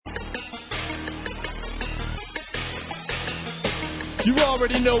You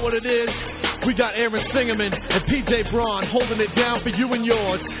already know what it is. We got Aaron Singerman and PJ Braun holding it down for you and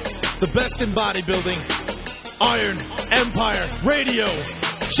yours. The best in bodybuilding. Iron Empire Radio.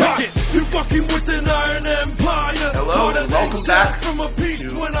 Check it. You fucking with an Iron Empire. Hello and welcome back to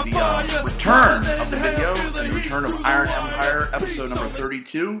the return of the video, the return of Iron Empire, episode number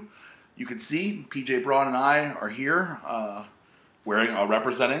 32. You can see PJ Braun and I are here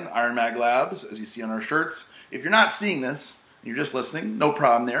representing Iron Mag Labs, as you see on our shirts. If you're not seeing this, you're just listening, no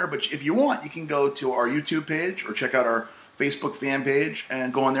problem there. But if you want, you can go to our YouTube page or check out our Facebook fan page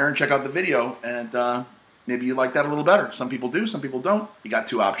and go on there and check out the video. And maybe you like that a little better. Some people do, some people don't. You got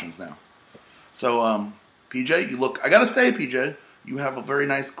two options now. So, PJ, you look, I gotta say, PJ, you have a very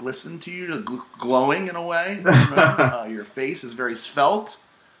nice glisten to you, glowing in a way. You know? Your face is very svelte,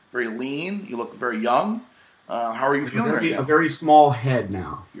 very lean. You look very young. How are you feeling right now? A very small head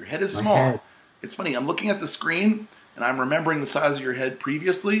now. Your head is small. It's funny, I'm looking at the screen, and I'm remembering the size of your head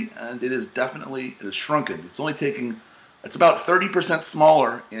previously, and it is shrunken. It's only it's about 30%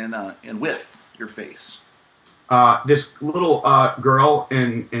 smaller in width, your face. This little girl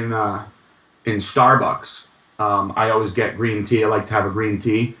in Starbucks, I always get green tea. I like to have a green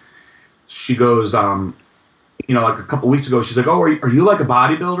tea. She goes, like a couple weeks ago, she's like, "Oh, are you like a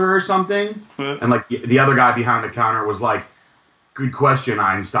bodybuilder or something?" And like the other guy behind the counter was like, "Good question,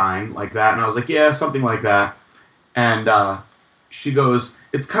 Einstein," like that. And I was like, "Yeah, something like that." And she goes,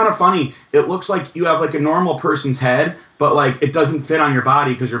 "It's kind of funny. It looks like you have like a normal person's head, but like it doesn't fit on your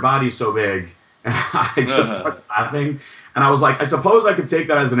body because your body's so big." And I just started laughing. And I was like, I suppose I could take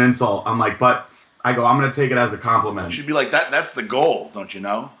that as an insult. I'm like, but I'm going to take it as a compliment. She'd be like, that's the goal, don't you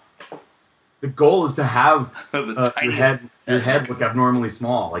know? The goal is to have your head look abnormally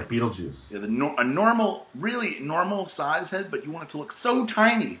small, like Beetlejuice. Yeah, a normal, really normal size head, but you want it to look so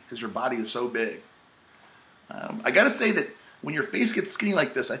tiny because your body is so big. I got to say that when your face gets skinny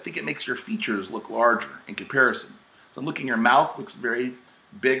like this, I think it makes your features look larger in comparison. So I'm looking, your mouth looks very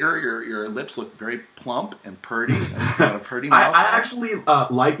bigger. Your lips look very plump and purty. You've got a purty mouth. I actually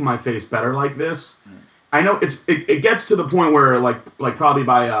like my face better like this. I know it gets to the point where like probably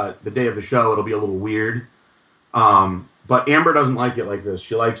by the day of the show it'll be a little weird. But Amber doesn't like it like this.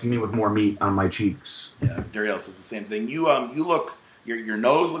 She likes me with more meat on my cheeks. Yeah, Dariel says the same thing. You look, your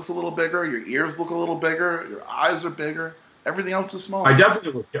nose looks a little bigger. Your ears look a little bigger. Your eyes are bigger. Everything else is smaller. I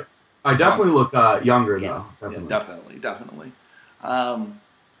definitely look younger though. Definitely.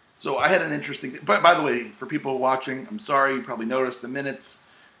 So I had an interesting. By the way, for people watching, I'm sorry, you probably noticed the minutes.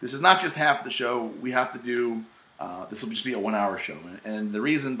 This is not just half the show. We have to do. This will just be a 1 hour show, and the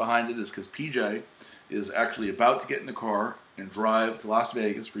reason behind it is because PJ is actually about to get in the car and drive to Las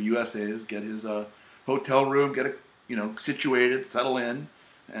Vegas for USA's, get his hotel room, get it situated, settle in,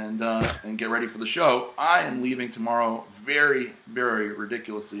 and get ready for the show. I am leaving tomorrow very, very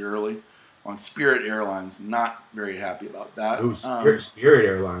ridiculously early on Spirit Airlines. Not very happy about that. Ooh, Spirit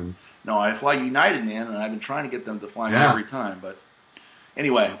Airlines. No, I fly United, man, and I've been trying to get them to fly me every time. But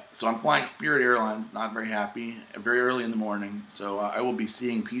anyway, so I'm flying Spirit Airlines. Not very happy. Very early in the morning. So I will be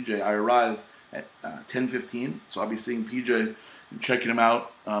seeing PJ. I arrive at 10:15. So I'll be seeing PJ and checking him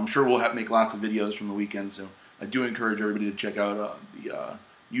out. I'm sure we'll make lots of videos from the weekend. So I do encourage everybody to check out the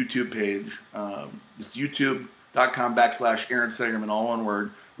YouTube page. It's youtube.com/Aaron Singerman, all one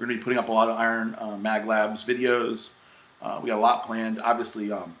word. We're going to be putting up a lot of Iron Mag Labs videos. We got a lot planned. Obviously,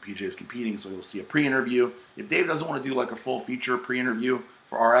 PJ is competing, so you'll see a pre-interview. If Dave doesn't want to do like a full feature pre-interview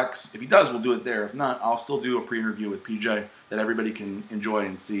for RX, if he does, we'll do it there. If not, I'll still do a pre-interview with PJ that everybody can enjoy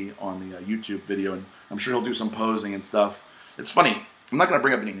and see on the YouTube video. And I'm sure he'll do some posing and stuff. It's funny. I'm not going to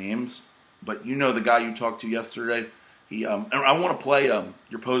bring up any names, but you know the guy you talked to yesterday. He, and I want to play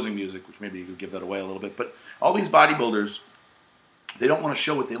your posing music, which maybe you could give that away a little bit. But all these bodybuilders, they don't want to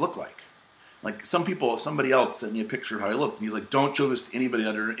show what they look like. Like somebody else sent me a picture of how he looked, and he's like, "Don't show this to anybody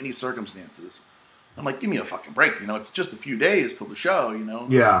under any circumstances." I'm like, "Give me a fucking break, it's just a few days till the show,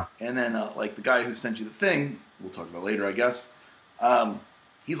 Yeah. And then like the guy who sent you the thing, we'll talk about later, I guess.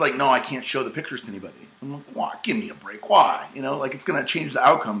 He's like, "No, I can't show the pictures to anybody." I'm like, "Why? Give me a break. Why? Like it's gonna change the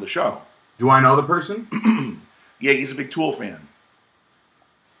outcome of the show." Do I know the person? Yeah, he's a big Tool fan.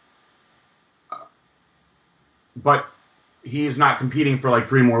 But he's not competing for like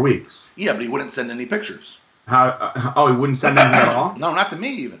 3 more weeks. Yeah, but he wouldn't send any pictures. He wouldn't send anything at all? No, not to me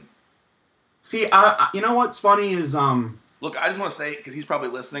even. See, you know what's funny is... Look, I just want to say, because he's probably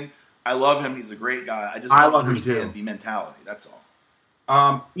listening, I love him. He's a great guy. I just don't love understand the mentality. That's all.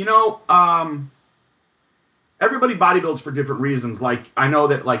 Everybody bodybuilds for different reasons. Like, I know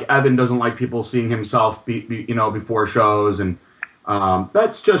that like Evan doesn't like people seeing himself before shows, and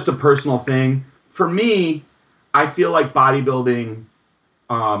that's just a personal thing. For me, I feel like bodybuilding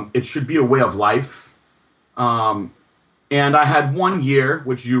It should be a way of life. And I had 1 year,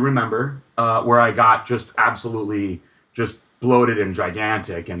 which you remember, where I got just absolutely just bloated and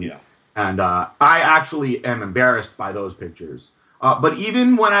gigantic, and I actually am embarrassed by those pictures. But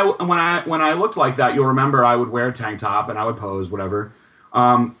even when I looked like that, you'll remember I would wear a tank top and I would pose, whatever.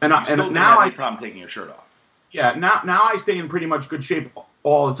 And now I problem taking your shirt off. Yeah, now I stay in pretty much good shape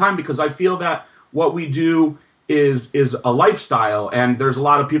all the time because I feel that what we do is a lifestyle, and there's a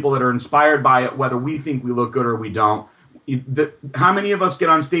lot of people that are inspired by it, whether we think we look good or we don't. How many of us get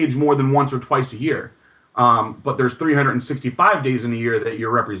on stage more than once or twice a year? But there's 365 days in a year that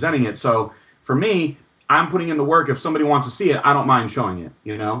you're representing it. So for me, I'm putting in the work. If somebody wants to see it, I don't mind showing it.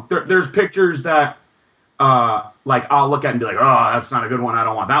 You know, there's pictures that like I'll look at and be like, oh, that's not a good one. I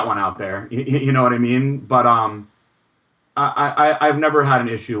don't want that one out there. You know what I mean? But I've never had an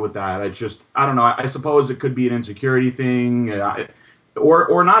issue with that. I don't know. I suppose it could be an insecurity thing,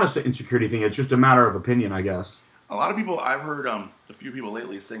 or not an insecurity thing. It's just a matter of opinion, I guess. A lot of people, I've heard a few people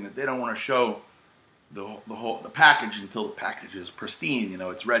lately saying that they don't want to show the package until the package is pristine. You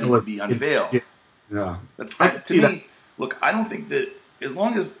know, it's ready to be unveiled. Yeah, that's to me. That. Look, I don't think that as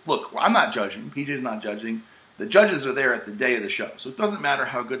long as I'm not judging. PJ's not judging. The judges are there at the day of the show, so it doesn't matter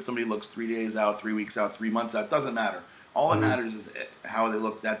how good somebody looks 3 days out, 3 weeks out, 3 months out. It doesn't matter. All that matters is how they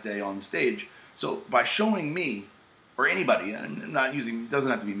look that day on the stage. So by showing me or anybody, and I'm not using, it doesn't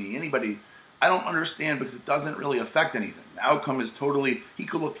have to be me, anybody, I don't understand because it doesn't really affect anything. The outcome is totally, he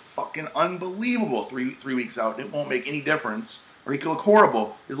could look fucking unbelievable three weeks out. It won't make any difference. Or he could look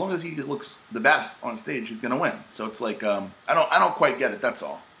horrible. As long as he looks the best on stage, he's going to win. So it's like, I don't quite get it. That's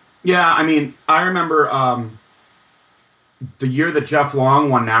all. Yeah, I mean, I remember the year that Jeff Long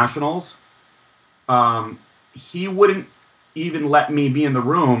won Nationals, he wouldn't even let me be in the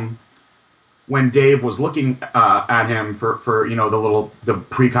room when Dave was looking at him for the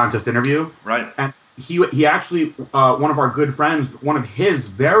pre-contest interview. Right. And he actually, one of our good friends, one of his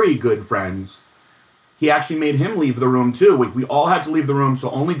very good friends, he actually made him leave the room too. We all had to leave the room, so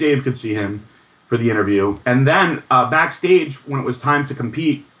only Dave could see him for the interview. And then backstage, when it was time to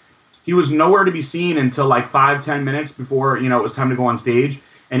compete, he was nowhere to be seen until like 5-10 minutes before it was time to go on stage.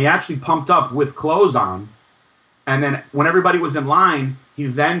 And he actually pumped up with clothes on. And then when everybody was in line, he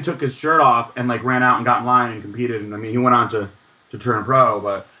then took his shirt off and like ran out and got in line and competed. And I mean, he went on to turn pro,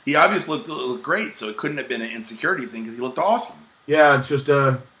 but he obviously looked great. So it couldn't have been an insecurity thing because he looked awesome. Yeah, it's just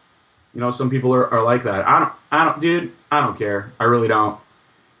some people are like that. I don't care. I really don't.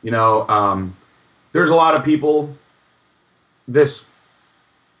 There's a lot of people. This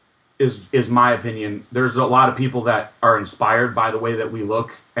is my opinion. There's a lot of people that are inspired by the way that we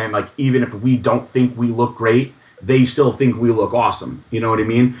look, and like even if we don't think we look great, they still think we look awesome. You know what I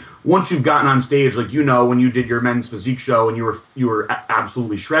mean? Once you've gotten on stage, like when you did your men's physique show and you were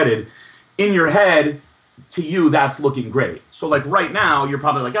absolutely shredded, in your head, to you that's looking great. So like right now, you're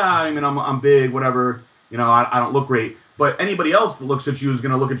probably like, I'm big, whatever. I don't look great. But anybody else that looks at you is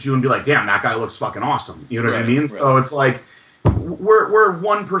going to look at you and be like, damn, that guy looks fucking awesome. You know what I mean? Right. So it's like we're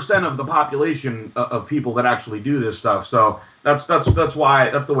 1% of the population of people that actually do this stuff. So that's why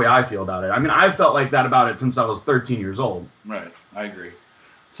that's the way I feel about it. I mean, I've felt like that about it since I was 13 years old. Right, I agree.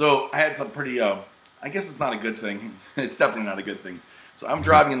 So I had some pretty. I guess it's not a good thing. It's definitely not a good thing. So I'm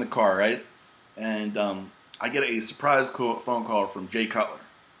driving in the car, right, and I get a surprise phone call from Jay Cutler.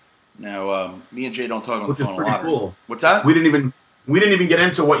 Now, me and Jay don't talk on the phone a lot. Which is pretty cool. What's that? We didn't even get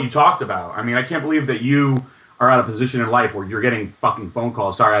into what you talked about. I mean, I can't believe that you are at a position in life where you're getting fucking phone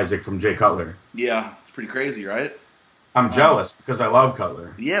calls. Sorry, Isaac, from Jay Cutler. Yeah, it's pretty crazy, right? I'm jealous because I love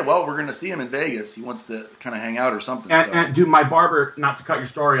Cutler. Yeah, well, we're going to see him in Vegas. He wants to kind of hang out or something. And dude, my barber, not to cut your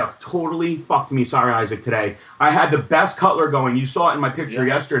story off, totally fucked me. Sorry, Isaac, today. I had the best Cutler going. You saw it in my picture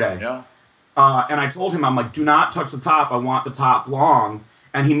yesterday. Yeah. And I told him, I'm like, do not touch the top. I want the top long.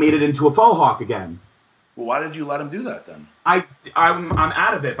 And he made it into a faux hawk again. Well, why did you let him do that then? I'm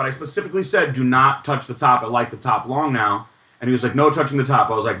out of it, but I specifically said, do not touch the top. I like the top long now. And he was like, no touching the top.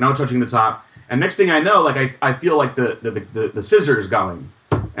 I was like, no touching the top. And next thing I know, like I feel like the scissors going,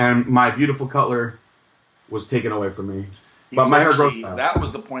 and my beautiful Cutler was taken away from me. But my hair grows out. That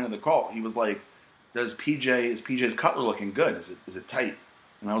was the point of the call. He was like, is PJ's Cutler looking good? Is it tight?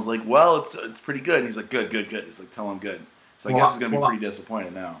 And I was like, well, it's pretty good. And he's like, good. He's like, tell him good. So I guess he's going to be pretty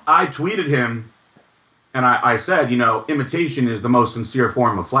disappointed now. I tweeted him, and I said, imitation is the most sincere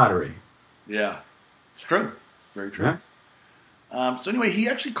form of flattery. Yeah, it's true. It's very true. Yeah. So anyway, he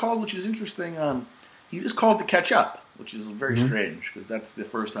actually called, which is interesting. He just called to catch up, which is very strange because that's the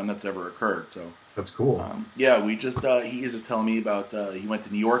first time that's ever occurred. So that's cool. Yeah, we just he is just telling me about he went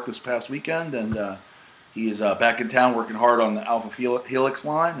to New York this past weekend and He is back in town working hard on the Alpha Helix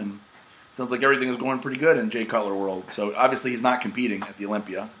line, and sounds like everything is going pretty good in Jay Cutler world. So obviously he's not competing at the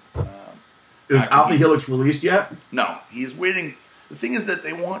Olympia. Is Alpha Helix released yet? No, he's waiting. The thing is that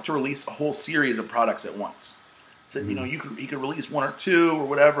they want to release a whole series of products at once. So he could release one or two or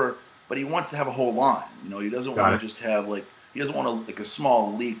whatever, but he wants to have a whole line. He doesn't want to just have he doesn't want a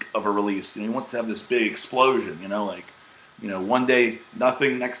small leak of a release. He wants to have this big explosion. One day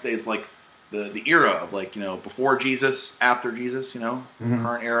nothing, next day it's like the era of before Jesus, after Jesus.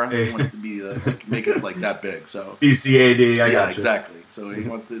 Current era. He wants to be make it like that big. So BCAD. Yeah, exactly. So he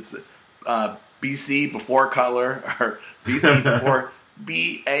wants it's BC before Cutler or BC before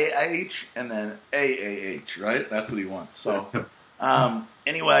BAH and then AAH. Right? That's what he wants. So.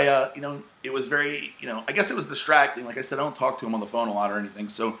 Anyway, it was very, I guess it was distracting. Like I said, I don't talk to him on the phone a lot or anything.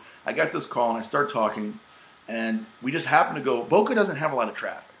 So I got this call and I start talking, and we just happened to go. Boca doesn't have a lot of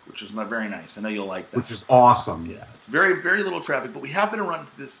traffic, which is not very nice. I know you'll like that. Which is awesome. Yeah, it's very, very little traffic. But we happen to run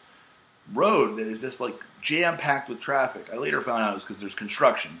into this road that is just jam-packed with traffic. I later found out it was because there's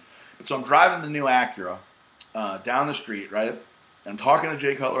construction. But so I'm driving the new Acura down the street, right? And I'm talking to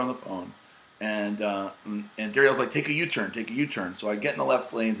Jay Cutler on the phone. And Daryl's like, take a U-turn, take a U-turn. So I get in the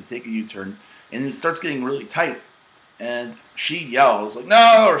left lane to take a U-turn, and it starts getting really tight. And she yells like,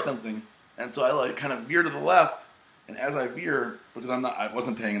 no, or something. And so I kind of veer to the left. And as I veer, because I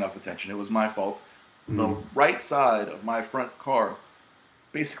wasn't paying enough attention, it was my fault. The right side of my front car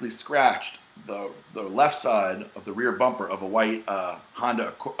basically scratched the left side of the rear bumper of a white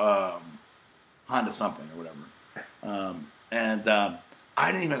Honda something or whatever. I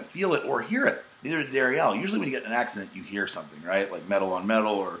didn't even feel it or hear it. Neither did Darielle. Usually when you get in an accident, you hear something, right? Like metal on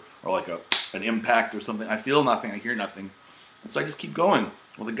metal or like an impact or something. I feel nothing. I hear nothing. And so I just keep going.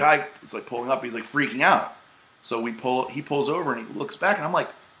 Well, the guy is pulling up. He's freaking out. So he pulls over and he looks back. And I'm like,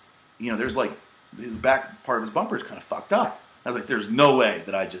 there's his back part of his bumper is kind of fucked up. I was like, there's no way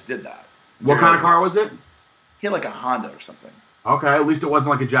that I just did that. What kind of car was it? He had a Honda or something. Okay, at least it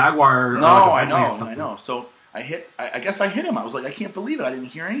wasn't like a Jaguar. No, I know. So I guess I hit him. I was like, I can't believe it. I didn't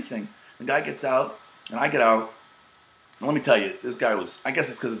hear anything. The guy gets out, and I get out. And let me tell you, this guy was, I guess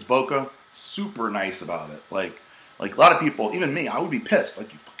it's because it's Boca, super nice about it. Like a lot of people, even me, I would be pissed. You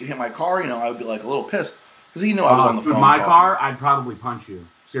fucking hit my car, I would be a little pissed. Because he knew I was on the phone. My car, I'd probably punch you.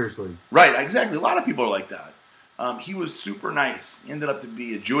 Seriously. Right, exactly. A lot of people are like that. He was super nice. He ended up to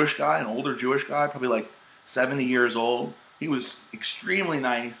be a Jewish guy, an older Jewish guy, probably 70 years old. He was extremely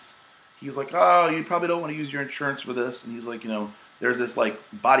nice. He's like, oh, you probably don't want to use your insurance for this. And he's like, there's this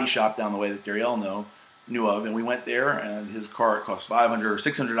body shop down the way that Darielle knew of. And we went there, and his car, it cost $500 or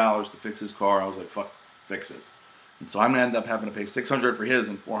 $600 to fix his car. I was like, fuck, fix it. And so I'm going to end up having to pay $600 for his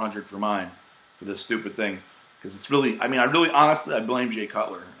and $400 for mine for this stupid thing. Because it's really, honestly, I blame Jay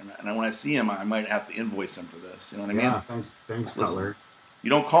Cutler. And when I see him, I might have to invoice him for this. You know what I mean? Yeah, thanks, Cutler. You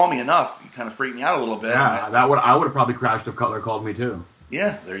don't call me enough. You kind of freak me out a little bit. Yeah, I would have probably crashed if Cutler called me too.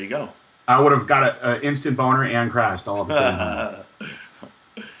 Yeah, there you go. I would have got an instant boner and crashed all at the same time.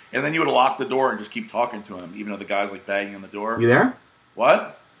 And then you would have locked the door and just keep talking to him, even though the guy's banging on the door. You there?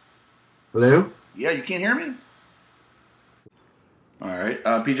 What? Hello? Yeah, you can't hear me? All right.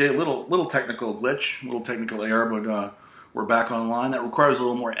 PJ, little technical glitch, little technical error, but we're back online. That requires a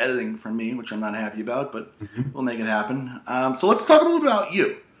little more editing from me, which I'm not happy about, but we'll make it happen. So let's talk a little bit about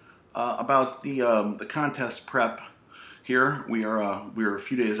you, about the contest prep here. We are a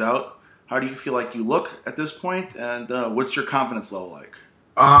few days out. How do you feel like you look at this point, and what's your confidence level like?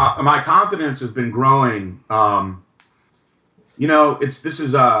 My confidence has been growing. This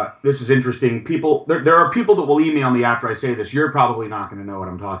is interesting. People, there are people that will email me after I say this. You're probably not going to know what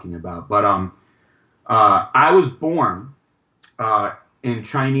I'm talking about, but I was born in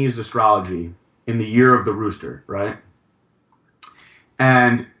Chinese astrology in the year of the rooster, right?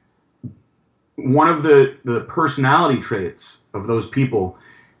 And one of the personality traits of those people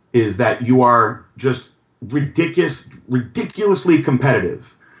is that you are just ridiculously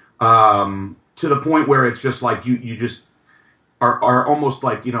competitive, to the point where it's just you just are almost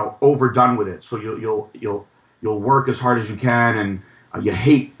overdone with it. So you'll work as hard as you can, and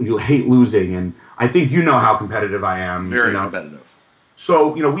you'll hate losing. And I think you know how competitive I am. Very competitive. So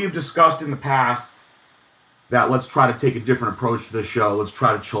we've discussed in the past that let's try to take a different approach to this show. Let's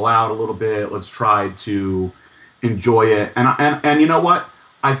try to chill out a little bit. Let's try to enjoy it. And you know what?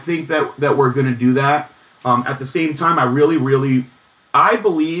 I think that we're going to do that. At the same time, I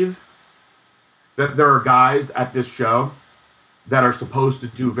believe that there are guys at this show that are supposed to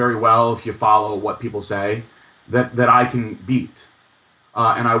do very well if you follow what people say, that I can beat.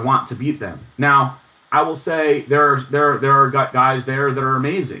 And I want to beat them. Now, I will say there are guys there that are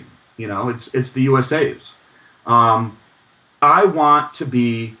amazing. You know, it's the USA's. I want to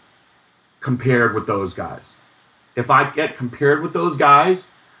be compared with those guys. If I get compared with those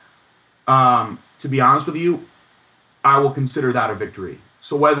guys, to be honest with you, I will consider that a victory.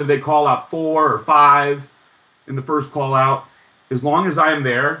 So whether they call out 4 or 5 in the first call out, as long as I am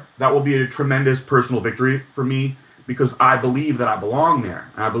there, that will be a tremendous personal victory for me, because I believe that I belong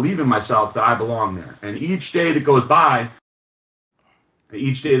there. And I believe in myself that I belong there. And each day that goes by,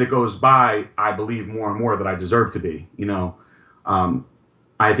 I believe more and more that I deserve to be. You know,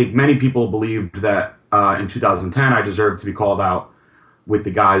 I think many people believed that in 2010 I deserved to be called out with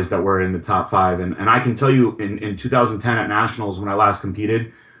the guys that were in the top 5. And I can tell you in 2010 at Nationals, when I last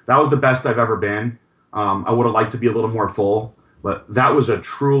competed, that was the best I've ever been. I would have liked to be a little more full, but that was a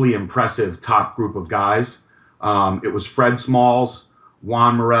truly impressive top group of guys. It was Fred Smalls,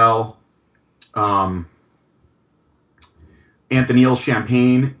 Juan Morel, Anthony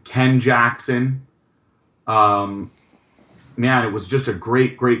Champagne, Ken Jackson. Man, it was just a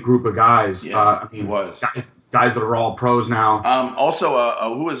great group of guys. Yeah, it was. Guys that are all pros now. Also,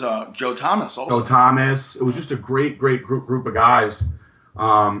 who was Joe Thomas? Also, Joe Thomas. It was just a great group of guys.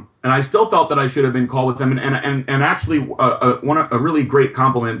 And I still felt that I should have been called with them. And actually, a really great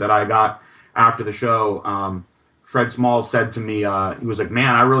compliment that I got after the show. Fred Smalls said to me, he was like,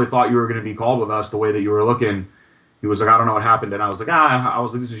 "Man, I really thought you were going to be called with us the way that you were looking." He was like, "I don't know what happened." And I was like,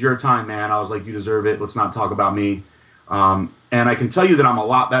 "This is your time, man." I was like, "You deserve it. Let's not talk about me." And I can tell you that I'm a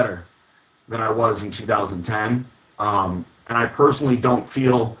lot better than I was in 2010. And I personally don't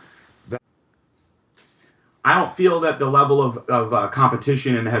feel that the level of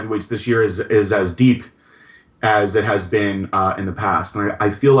competition in the heavyweights this year is as deep as it has been in the past. And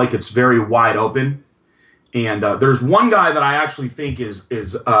I feel like it's very wide open. And there's one guy that I actually think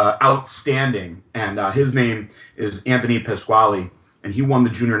is outstanding, and his name is Anthony Pasquale, and he won the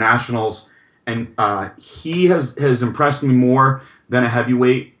Junior Nationals, and he has impressed me more than a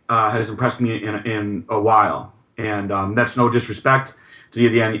heavyweight has impressed me in a while. And that's no disrespect to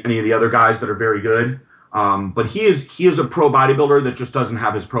any of the other guys that are very good, but he is a pro bodybuilder that just doesn't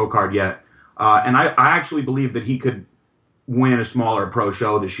have his pro card yet, and I actually believe that he could win a smaller pro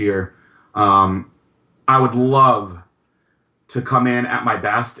show this year. I would love to come in at my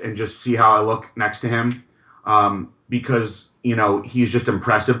best and just see how I look next to him, because, you know, he's just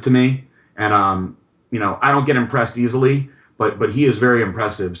impressive to me. And, you know, I don't get impressed easily, but he is very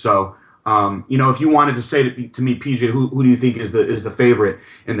impressive. So, you know, if you wanted to say to me, PJ, who do you think is the favorite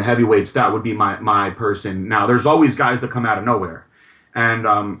in the heavyweights, that would be my person. Now, there's always guys that come out of nowhere.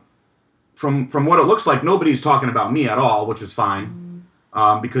 And from what it looks like, nobody's talking about me at all, which is fine,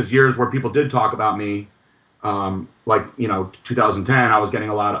 because years where people did talk about me, like, you know, 2010, I was getting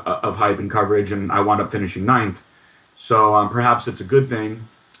a lot of hype and coverage, and I wound up finishing 9th. So perhaps it's a good thing.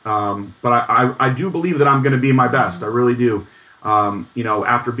 But I do believe that I'm going to be my best. I really do. You know,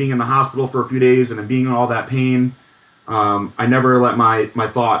 after being in the hospital for a few days and being in all that pain, I never let my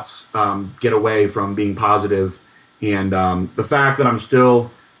thoughts get away from being positive. And the fact that I'm still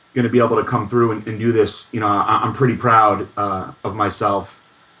going to be able to come through and do this, you know, I'm pretty proud of myself.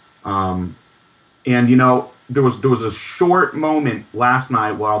 And, you know, there was a short moment last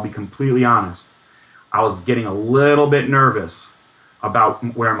night where, I'll be completely honest, I was getting a little bit nervous about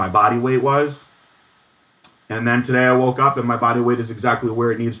where my body weight was. And then today I woke up and my body weight is exactly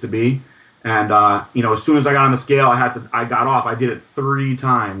where it needs to be. And, you know, as soon as I got on the scale, I got off. I did it 3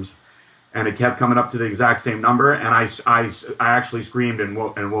 times and it kept coming up to the exact same number. And I actually screamed and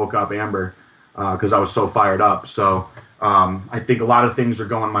woke up Amber because I was so fired up. So I think a lot of things are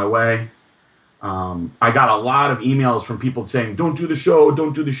going my way. I got a lot of emails from people saying, don't do the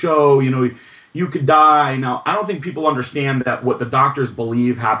show, you know, you could die. Now, I don't think people understand that what the doctors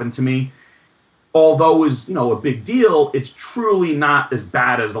believe happened to me, although is, you know, a big deal, it's truly not as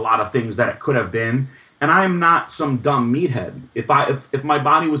bad as a lot of things that it could have been. And I am not some dumb meathead. If my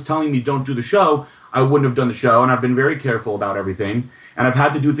body was telling me don't do the show, I wouldn't have done the show. And I've been very careful about everything. And I've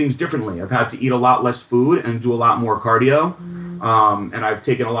had to do things differently. I've had to eat a lot less food and do a lot more cardio. And I've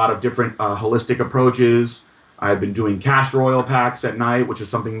taken a lot of different holistic approaches. I've been doing castor oil packs at night, which is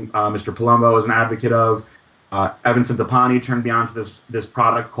something Mr. Palumbo is an advocate of. Evan Centopani turned me on to this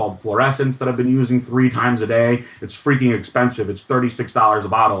product called Fluorescence that I've been using 3 times a day. It's freaking expensive. It's $36 a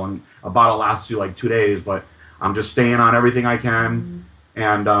bottle, and a bottle lasts you like 2 days. But I'm just staying on everything I can.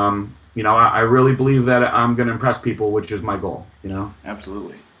 And, you know, I really believe that I'm going to impress people, which is my goal, you know?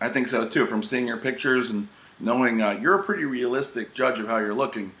 Absolutely. I think so, too. From seeing your pictures and knowing you're a pretty realistic judge of how you're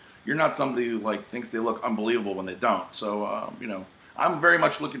looking. You're not somebody who like thinks they look unbelievable when they don't. So, you know, I'm very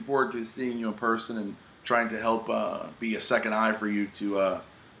much looking forward to seeing you in person and trying to help be a second eye for you to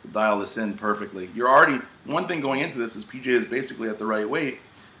to dial this in perfectly. You're already, one thing going into this is PJ is basically at the right weight,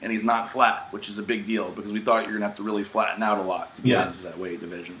 and he's not flat, which is a big deal because we thought you're going to have to really flatten out a lot to get into that weight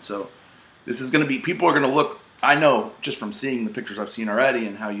division. So this is going to be, people are going to look, I know just from seeing the pictures I've seen already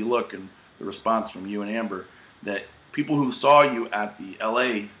and how you look and the response from you and Amber, that people who saw you at the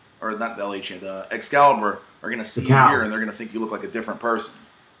LA, or not the LA, the Excalibur, are going to see you here and they're going to think you look like a different person.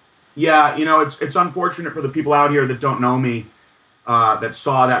 Yeah, you know, it's unfortunate for the people out here that don't know me, that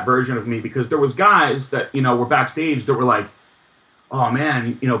saw that version of me, because there was guys that, you know, were backstage that were like, oh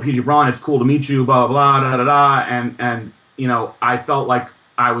man, you know, PJ Braun, it's cool to meet you, blah, blah, da, da, da. And, you know, I felt like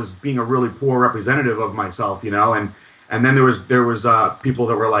I was being a really poor representative of myself, you know, and then there was people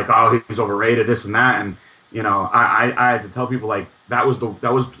that were like, oh, he's overrated, this and that. And, you know, I had to tell people, like, that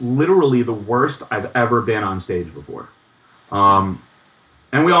was literally the worst I've ever been on stage before.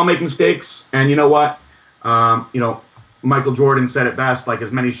 And we all make mistakes. And you know what? You know, Michael Jordan said it best, like,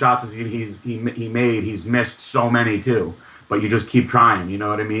 as many shots as he made, he's missed so many too. But you just keep trying, you know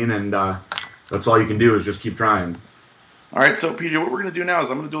what I mean? And that's all you can do is just keep trying. All right, so PJ, what we're going to do now is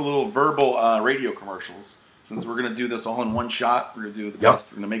I'm going to do a little verbal radio commercials. Since we're going to do this all in one shot, we're going to do the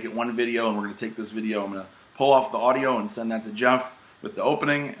best. We're going to make it one video, and we're going to take this video. I'm going to pull off the audio and send that to Jeff with the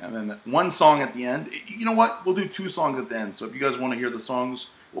opening, and then one song at the end. You know what? We'll do 2 songs at the end. So if you guys want to hear the songs,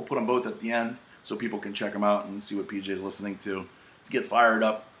 we'll put them both at the end so people can check them out and see what PJ is listening to get fired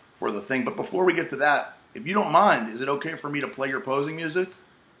up for the thing. But before we get to that, if you don't mind, is it okay for me to play your posing music?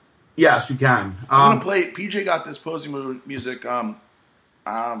 Yes, you can. I'm going to play, PJ got this posing music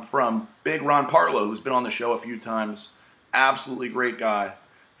from Big Ron Partlow, who's been on the show a few times. Absolutely great guy.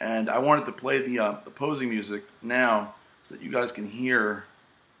 And I wanted to play the posing music now so that you guys can hear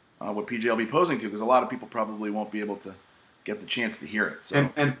what PJ will be posing to, because a lot of people probably won't be able to get the chance to hear it. So.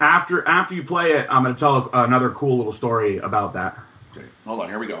 And after you play it, I'm going to tell another cool little story about that. Okay, hold on,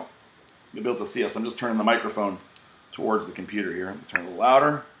 here we go. You'll be able to see us. I'm just turning the microphone towards the computer here. Turn it a little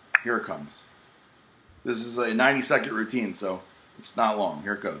louder. Here it comes. This is a 90-second routine, so it's not long.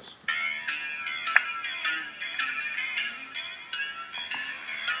 Here it goes.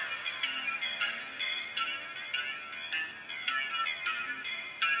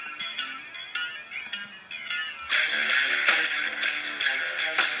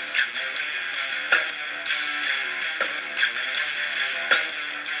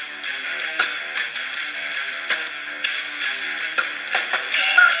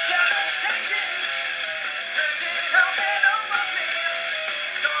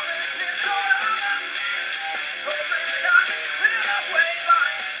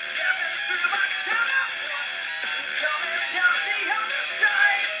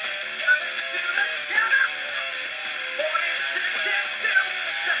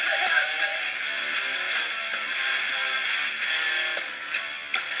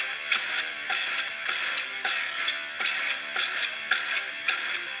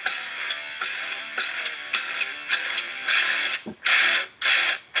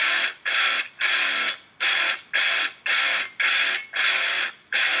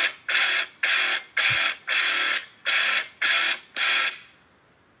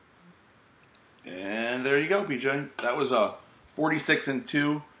 There you go, PJ. That was a 46 and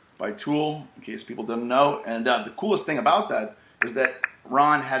 2 by Tool, in case people didn't know. And the coolest thing about that is that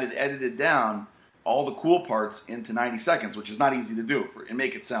Ron had it edited down, all the cool parts, into 90 seconds, which is not easy to do and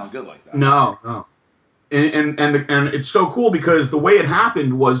make it sound good like that. No. And it's so cool because the way it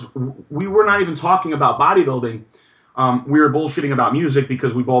happened was we were not even talking about bodybuilding. We were bullshitting about music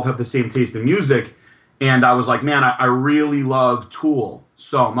because we both have the same taste in music. And I was like, man, I really love Tool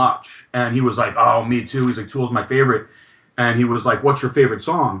so much. And he was like, oh, me too. He's like, Tool's my favorite. And he was like, what's your favorite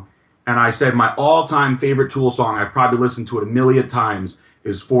song? And I said, my all-time favorite Tool song, I've probably listened to it a million times,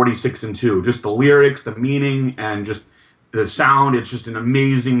 is 46 and 2. Just the lyrics, the meaning, and just the sound. It's just an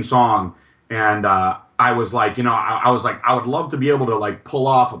amazing song. And I was like, you know, I was like, I would love to be able to like pull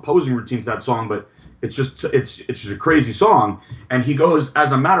off a posing routine to that song, but it's just a crazy song. And he goes,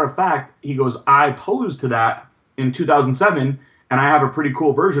 as a matter of fact, he goes, I posed to that in 2007, and I have a pretty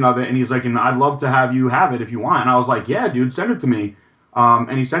cool version of it. And he's like, and I'd love to have you have it if you want. And I was like, yeah, dude, send it to me.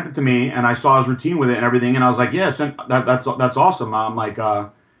 And he sent it to me, and I saw his routine with it and everything. And I was like, yeah, that's awesome. I'm like,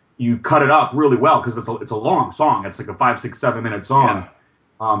 you cut it up really well because it's a long song. It's like a 5, 6, 7 minute song.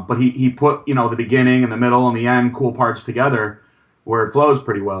 Yeah. But he put, you know, the beginning and the middle and the end, cool parts together where it flows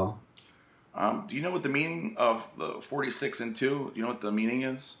pretty well. Do you know what the meaning of the 46 and 2? Do you know what the meaning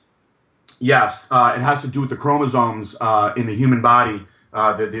is? Yes. It has to do with the chromosomes in the human body.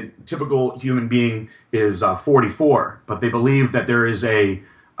 The typical human being is 44, but they believe that there is a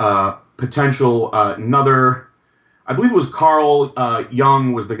potential another. I believe it was Carl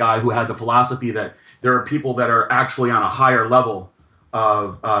Jung was the guy who had the philosophy that there are people that are actually on a higher level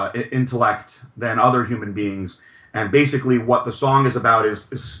of intellect than other human beings. And basically what the song is about is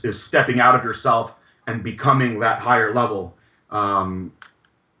stepping out of yourself and becoming that higher level.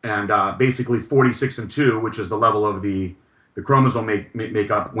 Basically 46 and 2, which is the level of the chromosome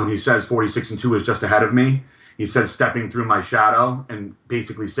makeup, when he says 46 and 2 is just ahead of me, he says stepping through my shadow, and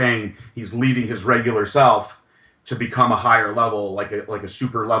basically saying he's leaving his regular self to become a higher level, like a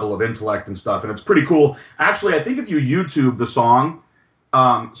super level of intellect and stuff. And it's pretty cool. Actually, I think if you YouTube the song,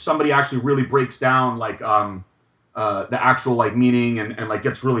 somebody actually really breaks down like the actual like meaning and like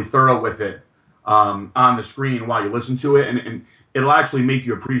gets really thorough with it on the screen while you listen to it, and it'll actually make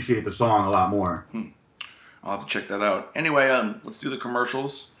you appreciate the song a lot more. I'll have to check that out. Anyway, let's do the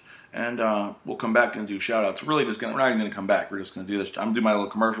commercials, and we'll come back and do shout-outs. We're not even going to come back. We're just going to do this. I'm going to do my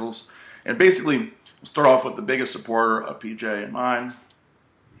little commercials. And basically, we'll start off with the biggest supporter of PJ and mine,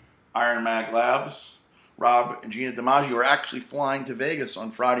 Iron Mag Labs. Rob and Gina DiMaggio are actually flying to Vegas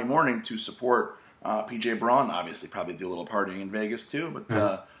on Friday morning to support PJ Braun. Obviously, probably do a little partying in Vegas, too.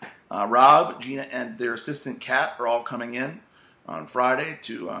 But Rob, Gina, and their assistant, Kat, are all coming in on Friday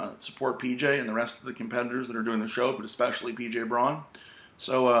to support PJ and the rest of the competitors that are doing the show, but especially PJ Braun.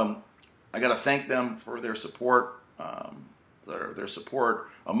 So I got to thank them for their support, their support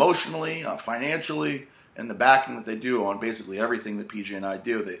emotionally, financially, and the backing that they do on basically everything that PJ and I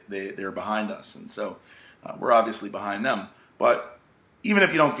do. They're behind us, and so we're obviously behind them. But even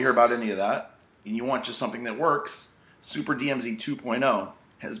if you don't care about any of that and you want just something that works, Super DMZ 2.0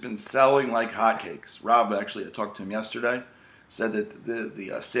 has been selling like hotcakes. Rob, actually, I talked to him yesterday, said that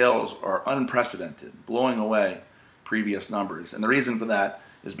the sales are unprecedented, blowing away previous numbers. And the reason for that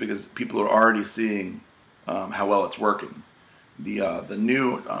is because people are already seeing how well it's working. The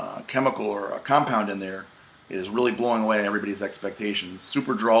new chemical or compound in there is really blowing away everybody's expectations.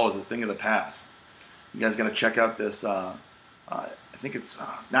 Super Draw is a thing of the past. You guys got to check out this. I think it's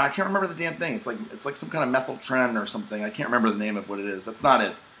now I can't remember the damn thing. It's like some kind of methyltren or something. I can't remember the name of what it is. That's not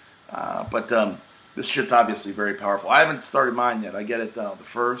it. But this shit's obviously very powerful. I haven't started mine yet. I get it the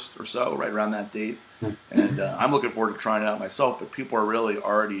 1st or so, right around that date. And I'm looking forward to trying it out myself. But people are really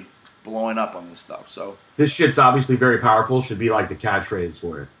already blowing up on this stuff. So this shit's obviously very powerful. Should be like the catchphrase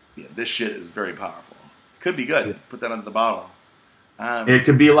for it. Yeah, this shit is very powerful. Could be good. Yeah. Put that under the bottle. It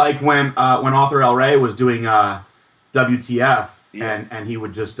could be like when Author El Rey was doing WTF, yeah. and he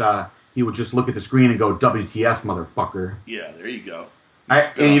would just look at the screen and go, WTF, motherfucker. Yeah, there you go.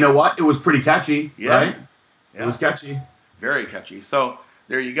 And you know what? It was pretty catchy, yeah. right? Yeah. It was catchy. Very catchy. So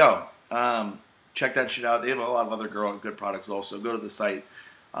there you go. Check that shit out. They have a lot of other good products also. Go to the site,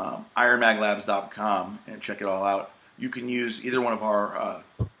 ironmaglabs.com, and check it all out. You can use either one of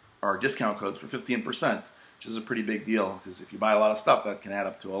our discount codes for 15%, which is a pretty big deal because if you buy a lot of stuff, that can add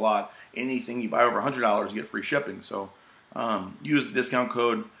up to a lot. Anything you buy over $100, you get free shipping. So use the discount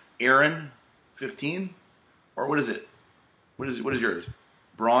code Aaron15, or what is it? What is yours?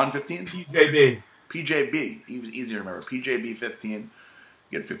 Braun 15? PJB. PJB. Easy to remember. PJB15.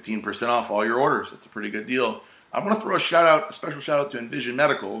 Get 15% off all your orders. That's a pretty good deal. I want to throw a special shout out to Envision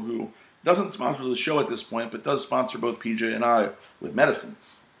Medical, who doesn't sponsor the show at this point, but does sponsor both PJ and I with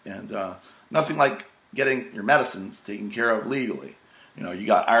medicines. And nothing like getting your medicines taken care of legally. You know, you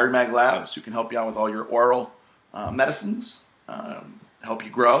got Iron Mag Labs, who can help you out with all your oral medicines, help you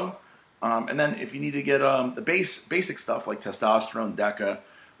grow. And then if you need to get the basic stuff like testosterone, DECA,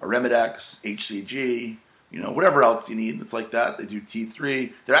 Arimidex, HCG, whatever else you need, it's like that. They do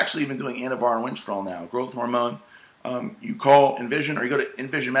T3. They're actually even doing Anavar and Winstrol now, growth hormone. You call Envision or you go to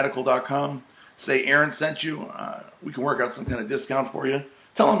envisionmedical.com, say Aaron sent you. We can work out some kind of discount for you.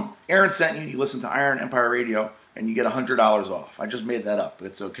 Tell them Aaron sent you. You listen to Iron Empire Radio and you get $100 off. I just made that up, but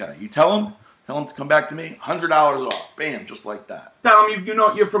it's okay. You tell them to come back to me, $100 off. Bam, just like that. Tell them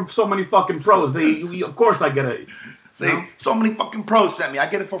you're from so many fucking pros. Of course I get it. Say, so many fucking pros sent me. I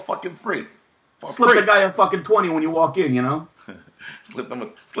get it for fucking free. Slip the guy a fucking 20 when you walk in, Slip them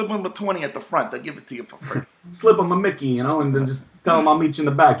with 20 at the front. They give it to you for free. Slip him a Mickey, and then just tell him I'll meet you in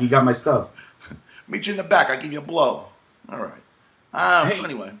the back. You got my stuff. Meet you in the back. I'll give you a blow. All right. So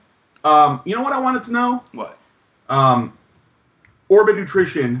anyway. You know what I wanted to know? What? Orbit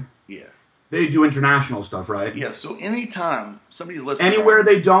Nutrition. Yeah. They do international stuff, right? Yeah. So anytime somebody's listening. Anywhere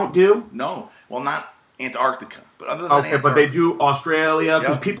they don't do? No. Well, not Antarctica. But other than Antarctica, but they do Australia,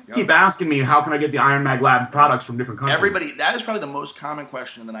 because people keep asking me, how can I get the Iron Mag Lab products from different countries? That is probably the most common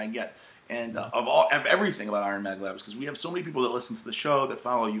question that I get, and of everything about Iron Mag Labs, because we have so many people that listen to the show, that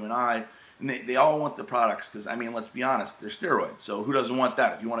follow you and I, and they all want the products, because, let's be honest, they're steroids, so who doesn't want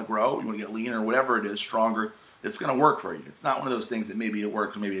that? If you want to grow, you want to get leaner, whatever it is, stronger, it's going to work for you. It's not one of those things that maybe it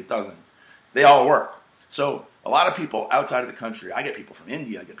works, maybe it doesn't. They all work. So a lot of people outside of the country, I get people from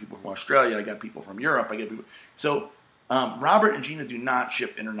India, I get people from Australia, I get people from Europe, I get people. So Robert and Gina do not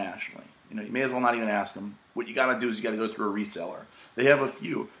ship internationally. You know, you may as well not even ask them. What you got to do is you got to go through a reseller. They have a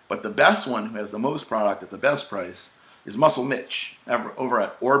few, but the best one who has the most product at the best price is Muscle Mitch over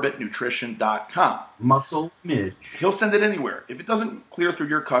at orbitnutrition.com. Muscle Mitch. He'll send it anywhere. If it doesn't clear through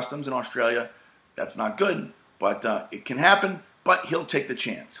your customs in Australia, that's not good, but it can happen, but he'll take the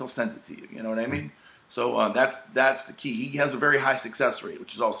chance. He'll send it to you. You know what I mean? So that's the key. He has a very high success rate,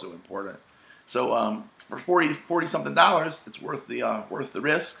 which is also important. So for $40 something, it's worth the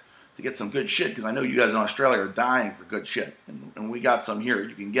risk to get some good shit, because I know you guys in Australia are dying for good shit, and we got some here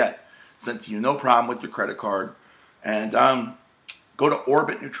you can get sent to you, no problem, with your credit card. And go to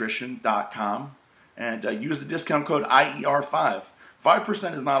orbitnutrition.com and use the discount code IER5.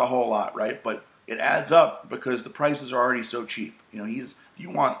 5% is not a whole lot, right? But it adds up because the prices are already so cheap. You know, if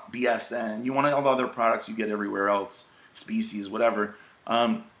you want BSN, you want all the other products you get everywhere else, Species, whatever,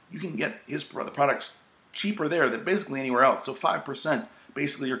 you can get the products cheaper there than basically anywhere else. So 5%,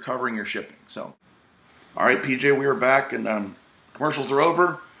 basically you're covering your shipping. So, all right, PJ, we are back, and commercials are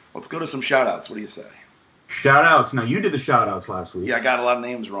over. Let's go to some shout-outs. What do you say? Shout-outs. Now, you did the shout-outs last week. Yeah, I got a lot of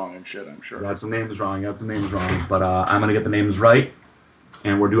names wrong and shit, I'm sure. You got some names wrong, but I'm going to get the names right,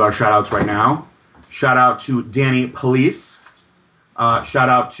 and we'll do our shout-outs right now. Shout-out to Danny Police.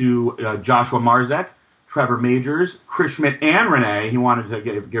 Shout-out to Joshua Marzek, Trevor Majors, Chris Schmidt, and Renee. He wanted to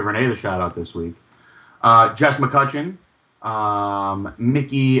give Renee the shout-out this week. Jess McCutcheon,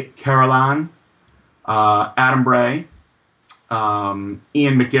 Mickey Caroline, Adam Bray, Ian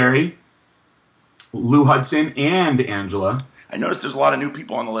McGarry, Lou Hudson, and Angela. I noticed there's a lot of new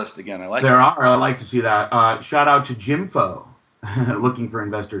people on the list again. I like to see that. Shout out to Jimfo, looking for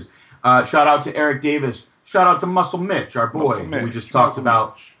investors. Shout out to Eric Davis. Shout out to Muscle Mitch, our boy, who we just talked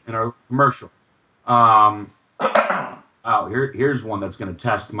about in our commercial. Here's one that's going to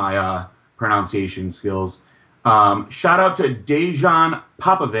test my pronunciation skills. Shout out to Dejan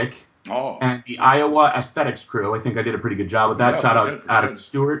Popovic and the Iowa Aesthetics crew. I think I did a pretty good job with that. Shout out to Adam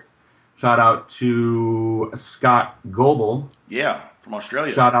Stewart. Shout out to Scott Goebel. Yeah, from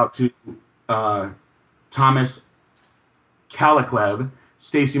Australia. Shout out to Thomas Caliclev,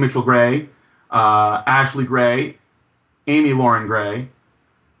 Stacy Mitchell Gray, Ashley Gray, Amy Lauren Gray,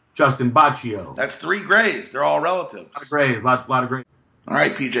 Justin Baccio. That's 3 Grays. They're all relatives. A lot of Grays. A lot of Grays. All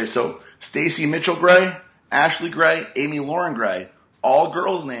right, PJ. So Stacy Mitchell Gray, Ashley Gray, Amy Lauren Gray, all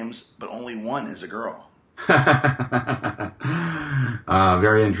girls' names, but only one is a girl.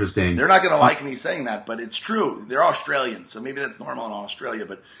 Very interesting. They're not going to like me saying that, but it's true. They're Australian, so maybe that's normal in Australia.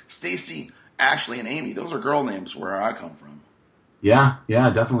 But Stacy, Ashley, and Amy, those are girl names where I come from. Yeah,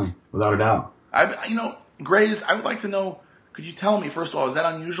 definitely, without a doubt. Grays, I would like to know, could you tell me, first of all, is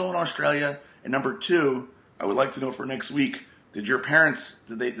that unusual in Australia? And number 2, I would like to know for next week, did your parents,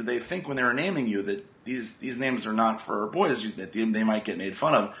 did they think when they were naming you that these names are not for boys, that they might get made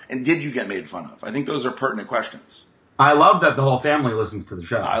fun of? And did you get made fun of? I think those are pertinent questions. I love that the whole family listens to the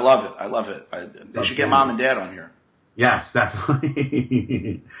show. I love it. They should get mom and dad on here. Yes,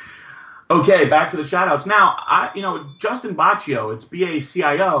 definitely. Okay, back to the shout-outs. Now, Justin Baccio, it's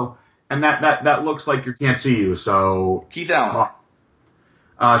Baccio, and that looks like you can't see you, so... Keith Allen.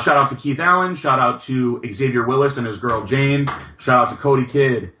 Shout out to Keith Allen. Shout out to Xavier Willis and his girl Jane. Shout out to Cody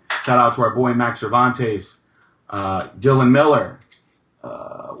Kidd. Shout out to our boy Max Cervantes. Dylan Miller.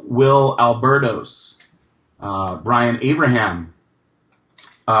 Will Albertos. Brian Abraham.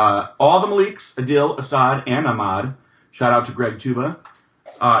 All the Maliks, Adil, Assad, and Ahmad. Shout out to Greg Tuba.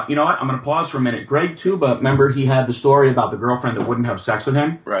 You know what? I'm going to pause for a minute. Greg Tuba, remember he had the story about the girlfriend that wouldn't have sex with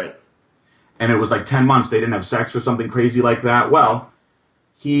him? Right. And it was like 10 months they didn't have sex or something crazy like that. Well,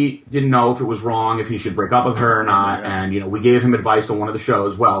 he didn't know if it was wrong, if he should break up with her or not. Yeah. And, we gave him advice on one of the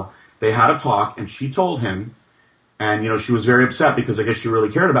shows. Well, they had a talk, and she told him, and, she was very upset because I guess she really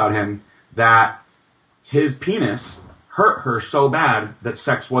cared about him, that his penis hurt her so bad that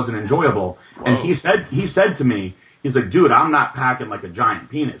sex wasn't enjoyable. Whoa. And he said to me, he's like, dude, I'm not packing like a giant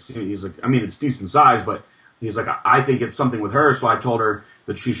penis. He's like, I mean, it's decent size, but he's like, I think it's something with her. So I told her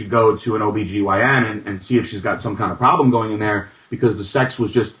that she should go to an OBGYN and see if she's got some kind of problem going in there, because the sex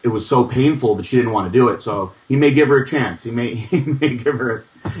was it was so painful that she didn't want to do it. So he may give her a chance. He may give her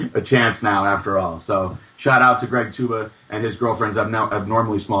a chance now after all. So shout out to Greg Tuba and his girlfriend's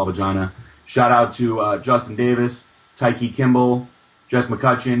abnormally small vagina. Shout out to Justin Davis, Tyke Kimball, Jess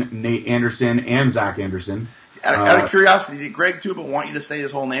McCutcheon, Nate Anderson, and Zach Anderson. Out of curiosity, did Greg Tuba want you to say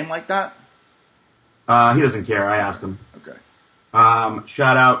his whole name like that? He doesn't care. I asked him. Okay.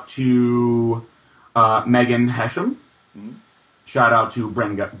 Shout out to Megan Hesham. Mm-hmm. Shout out to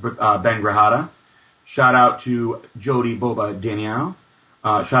Ben Grajada. Shout out to Jody Boba Daniel.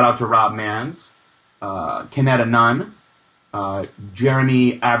 Shout out to Rob Mans. Kenetta Nunn.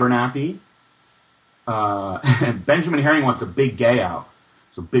 Jeremy Abernathy. Benjamin Herring wants a big gay out.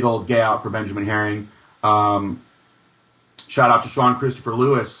 It's a big old gay out for Benjamin Herring. Shout out to Sean Christopher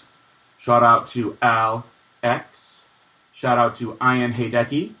Lewis. Shout out to Al X. Shout out to Ian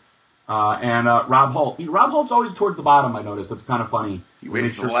Hideki. And Rob Holt. Rob Holt's always toward the bottom, I noticed. That's kind of funny. He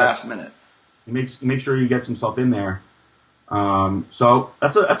waits till the last minute. He makes sure he gets himself in there. So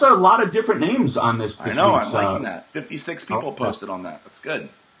that's a lot of different names on this I know, I'm liking that. 56 people posted on that. That's good.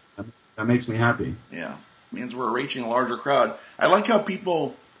 That makes me happy. Yeah. It means we're reaching a larger crowd. I like how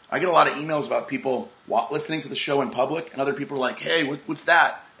I get a lot of emails about people listening to the show in public, and other people are like, hey, what's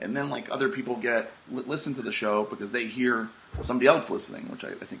that? And then like other people listen to the show because they hear somebody else listening, which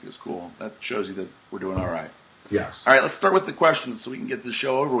I think is cool. That shows you that we're doing all right. Yes. All right, let's start with the questions so we can get this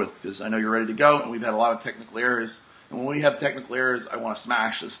show over with, because I know you're ready to go, and we've had a lot of technical errors. And when we have technical errors, I want to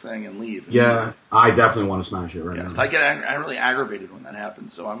smash this thing and leave. Yeah, I definitely want to smash it right now. Yes, I get really aggravated when that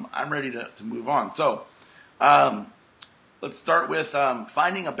happens, so I'm ready to move on. So, let's start with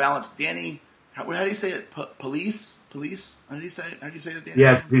finding a balance. Danny, how do you say it? Police? How do you say it, Danny?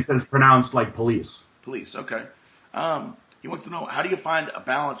 Yeah, he said it's pronounced like police. Police, okay. He wants to know, how do you find a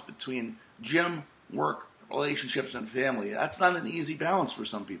balance between gym, work, relationships, and family? That's not an easy balance for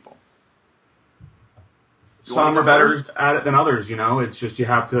some people. Some are better at it than others, It's just you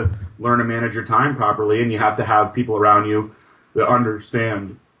have to learn to manage your time properly, and you have to have people around you that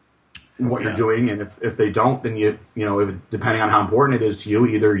understand what you're doing. And if they don't, then depending on how important it is to you,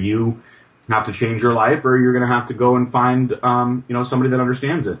 either you have to change your life or you're going to have to go and find somebody that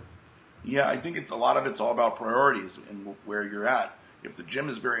understands it. Yeah, I think a lot of it's all about priorities and where you're at. If the gym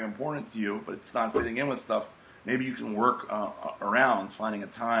is very important to you, but it's not fitting in with stuff, maybe you can work around finding a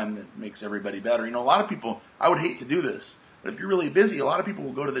time that makes everybody better. A lot of people, I would hate to do this, but if you're really busy, a lot of people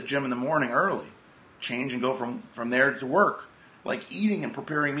will go to the gym in the morning early, change and go from there to work. Like eating and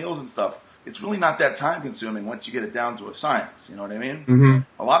preparing meals and stuff, it's really not that time consuming once you get it down to a science. You know what I mean? Mm-hmm.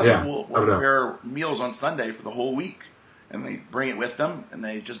 A lot of people will prepare meals on Sunday for the whole week, and they bring it with them, and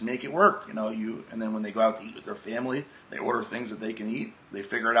they just make it work. And then when they go out to eat with their family, they order things that they can eat. They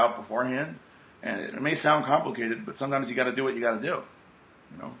figure it out beforehand. And it may sound complicated, but sometimes you got to do what you got to do.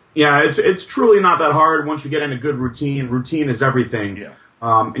 Yeah, it's truly not that hard once you get in a good routine. Routine is everything. Yeah.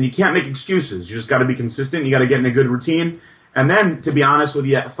 And you can't make excuses. You just got to be consistent. You got to get in a good routine. And then, to be honest with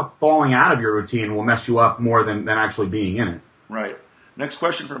you, falling out of your routine will mess you up more than actually being in it. Right. Next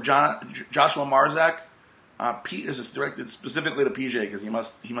question from Joshua Marzak. Pete, this is directed specifically to PJ because he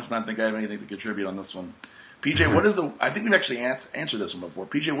must not think I have anything to contribute on this one. PJ, what is I think we've actually answered this one before.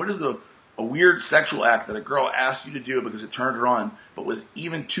 PJ, what is a weird sexual act that a girl asked you to do because it turned her on, but was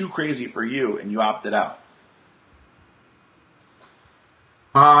even too crazy for you and you opted out?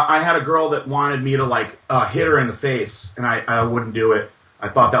 I had a girl that wanted me to hit her in the face, and I wouldn't do it. I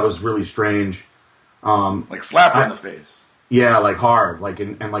thought that was really strange. Like slap her in the face. Yeah, hard,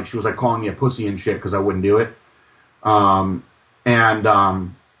 and she was calling me a pussy and shit because I wouldn't do it. That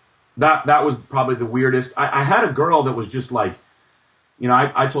was probably the weirdest. I had a girl that was just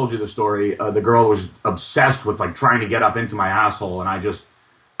I told you the story. The girl was obsessed with trying to get up into my asshole, and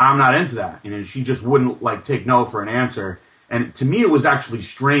I'm not into that. And she just wouldn't take no for an answer. And to me, it was actually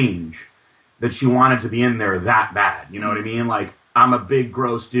strange that she wanted to be in there that bad. You know what I mean? I'm a big,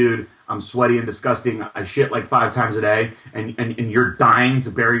 gross dude. I'm sweaty and disgusting. I shit 5 times a day, and you're dying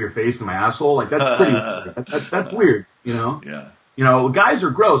to bury your face in my asshole. That's pretty. That's weird. Yeah. Guys are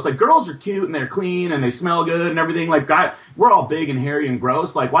gross. Girls are cute and they're clean and they smell good and everything. We're all big and hairy and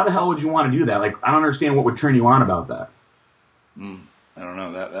gross. Why the hell would you want to do that? I don't understand what would turn you on about that. I don't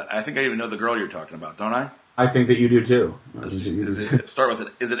know. That I think I even know the girl you're talking about, don't I? I think that you do too. Start with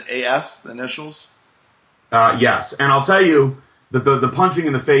it. Is it AS, the initials? Yes. And I'll tell you, the punching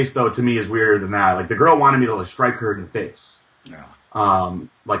in the face, though, to me is weirder than that. The girl wanted me to strike her in the face. Yeah.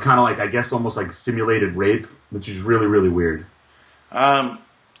 I guess almost simulated rape, which is really, really weird. Ian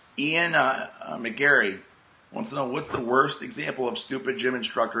McGarry wants to know, what's the worst example of stupid gym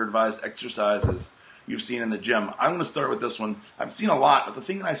instructor advised exercises you've seen in the gym? I'm going to start with this one. I've seen a lot, but the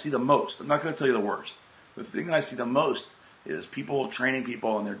thing that I see the most, I'm not going to tell you the worst, but the thing that I see the most is people training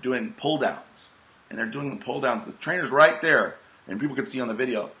people and they're doing pull downs. And they're doing the pull downs. The trainer's right there, and people can see on the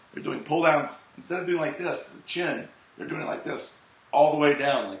video. They're doing pull downs. Instead of doing like this, the chin, they're doing it like this, all the way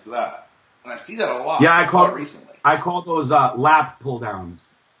down like that. And I see that a lot. Yeah, I saw it recently. I call those lap pull downs.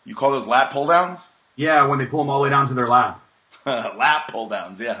 You call those lap pull downs? Yeah, when they pull them all the way down to their lap. Lap pull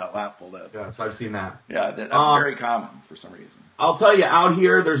downs, lap pull downs. Yes, I've seen that. Yeah, that's very common for some reason. I'll tell you, out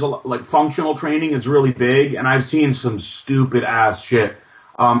here, there's like functional training is really big, and I've seen some stupid ass shit.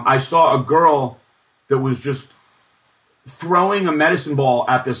 I saw a girl that was just throwing a medicine ball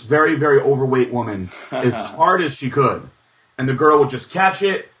at this very, very overweight woman as hard as she could. And the girl would just catch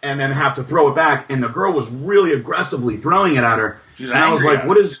it and then have to throw it back. And the girl was really aggressively throwing it at her. And I was like, I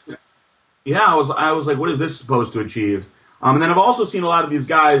was like, what is this supposed to achieve? And then I've also seen a lot of these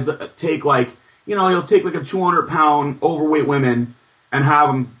guys that take you'll take like a 200-pound overweight women and have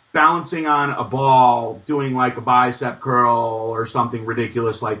them balancing on a ball, doing like a bicep curl or something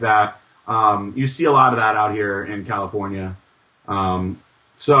ridiculous like that. You see a lot of that out here in California.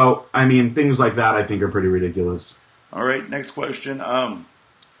 So, I mean, things like that I think are pretty ridiculous. All right, next question.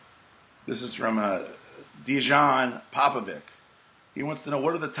 This is from Dijon Popovic. He wants to know,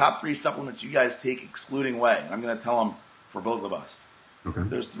 what are the top 3 supplements you guys take excluding whey? And I'm going to tell him for both of us. Okay.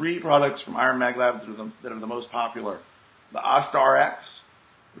 There's 3 products from Iron Mag Labs that are the most popular. The OstaRx,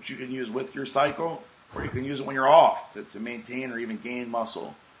 which you can use with your cycle, or you can use it when you're off to maintain or even gain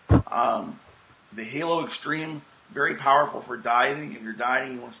muscle. The Halo Extreme, very powerful for dieting. If you're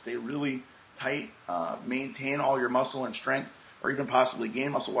dieting, you want to stay really tight, maintain all your muscle and strength, or even possibly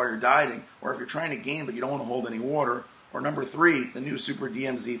gain muscle while you're dieting, or if you're trying to gain but you don't want to hold any water. Or number 3, the new Super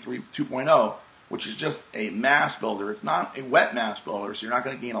DMZ 2.0, which is just a mass builder. It's not a wet mass builder, so you're not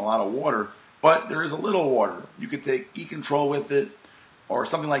going to gain a lot of water, but there is a little water. You could take E-Control with it or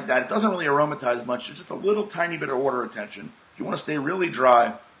something like that. It doesn't really aromatize much. It's just a little tiny bit of water retention. If you want to stay really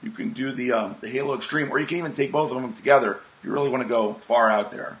dry, you can do the Halo Extreme, or you can even take both of them together if you really want to go far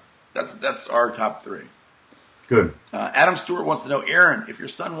out there. That's our top 3. Good. Adam Stewart wants to know, Aaron, if your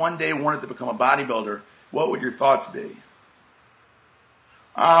son one day wanted to become a bodybuilder, what would your thoughts be?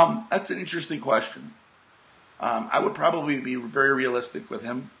 That's an interesting question. I would probably be very realistic with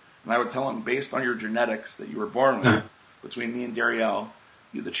him, and I would tell him, based on your genetics that you were born with, between me and Darielle,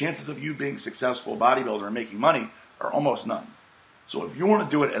 the chances of you being a successful bodybuilder and making money are almost none. So if you want to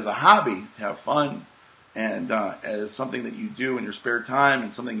do it as a hobby, to have fun, and as something that you do in your spare time,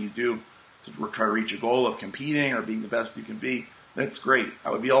 and something you do to try to reach a goal of competing or being the best you can be, that's great.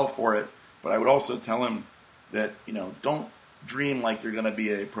 I would be all for it. But I would also tell him that, don't dream like you're going to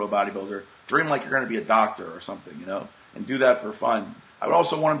be a pro bodybuilder. Dream like you're going to be a doctor or something, and do that for fun. I would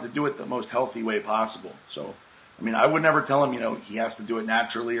also want him to do it the most healthy way possible. So, I would never tell him, he has to do it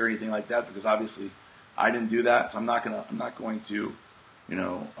naturally or anything like that, because obviously I didn't do that. So I'm not going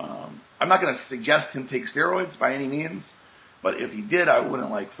to suggest him take steroids by any means. But if he did, I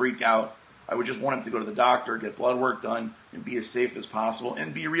wouldn't freak out. I would just want him to go to the doctor, get blood work done, and be as safe as possible,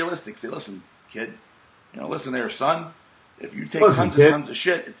 and be realistic. Say, listen, kid, listen there, son. If you take tons of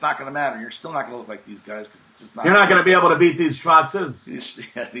shit, it's not going to matter. You're still not going to look like these guys, because it's just not. You're not going to be able to beat these Schwarzes. These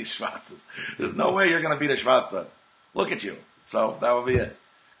Schwarzes. There's no way you're going to beat a Schwarze. Look at you. So that would be it.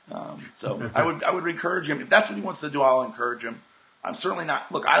 So I would encourage him. If that's what he wants to do, I'll encourage him. I'm certainly not.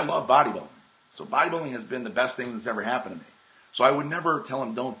 Look, I love bodybuilding. So bodybuilding has been the best thing that's ever happened to me. So I would never tell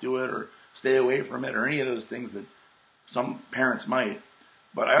him don't do it or stay away from it or any of those things that some parents might.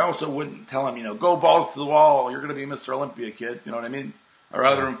 But I also wouldn't tell him, go balls to the wall. You're going to be Mr. Olympia, kid. You know what I mean? I'd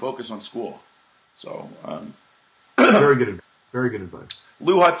rather him focus on school. So, very good advice.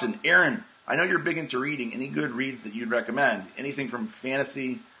 Lou Hudson, Aaron, I know you're big into reading. Any good reads that you'd recommend? Anything from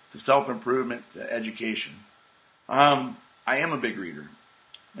fantasy to self-improvement to education? I am a big reader.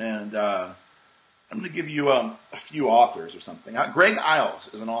 And I'm going to give you a few authors or something. Greg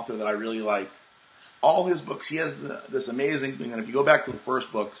Iles is an author that I really like. All his books, he has this amazing thing. And if you go back to the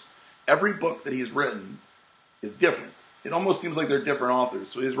first books, every book that he's written is different. It almost seems like they're different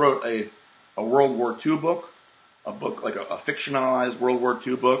authors. So he's wrote a World War II book, a book like a fictionalized World War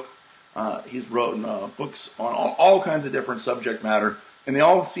II book. He's written books on all kinds of different subject matter, and they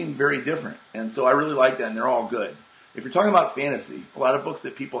all seem very different. And so I really like that, and they're all good. If you're talking about fantasy, a lot of books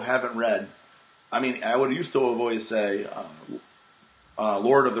that people haven't read, I would used to always say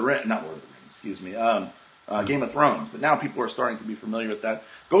Lord of the Rings, Game of Thrones, but now people are starting to be familiar with that.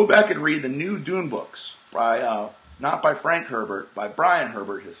 Go back and read the new Dune books by not by Frank Herbert, by Brian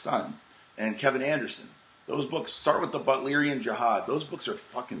Herbert, his son, and Kevin Anderson. Those books start with the Butlerian Jihad. Those books are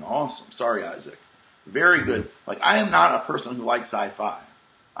fucking awesome. Sorry, Isaac. Very good. I am not a person who likes sci-fi.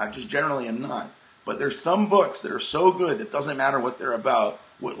 I just generally am not. But there's some books that are so good that it doesn't matter what they're about,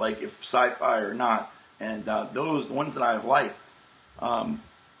 if sci-fi or not. And the ones that I've liked,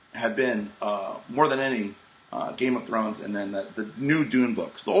 have been more than any Game of Thrones, and then the new Dune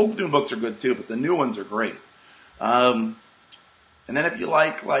books. The old Dune books are good too, but the new ones are great. And then if you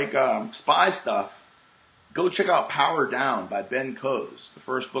like spy stuff, go check out Power Down by Ben Coase, the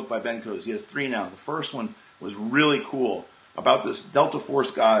first book by Ben Coase. He has 3 now. The first one was really cool about this Delta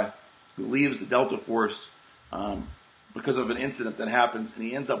Force guy who leaves the Delta Force because of an incident that happens, and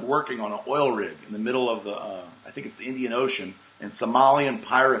he ends up working on an oil rig in the middle of the, I think it's the Indian Ocean, and Somalian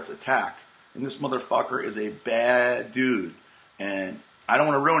pirates attack. And this motherfucker is a bad dude. And I don't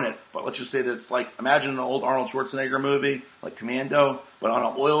want to ruin it, but let's just say that it's like, imagine an old Arnold Schwarzenegger movie, like Commando, but on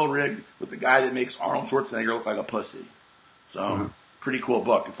an oil rig with the guy that makes Arnold Schwarzenegger look like a pussy. So, pretty cool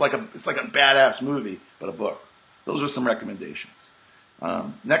book. It's like a badass movie, but a book. Those are some recommendations.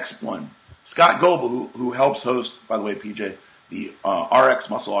 Next one, Scott Goebel, who helps host, by the way, PJ, the RX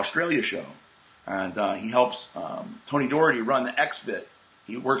Muscle Australia show. And he helps Tony Doherty run the XFIT.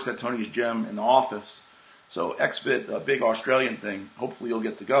 He works at Tony's gym in the office. So XFIT, a big Australian thing, hopefully you'll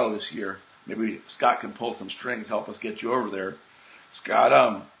get to go this year. Maybe Scott can pull some strings, help us get you over there.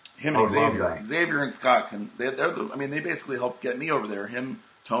 Scott, him and Xavier and Scott they basically helped get me over there. Him,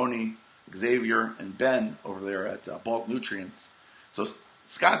 Tony, Xavier, and Ben over there at Bulk Nutrients. So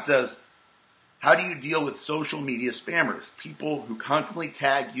Scott says, how do you deal with social media spammers? People who constantly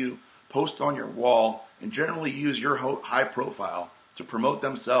tag you, post on your wall, and generally use your high profile to promote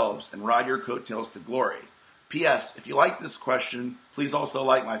themselves and ride your coattails to glory. P.S. If you like this question, please also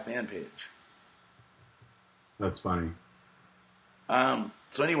like my fan page. That's funny.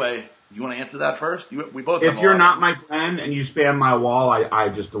 So anyway, you want to answer that first? We both. If you're not my friend and you spam my wall, I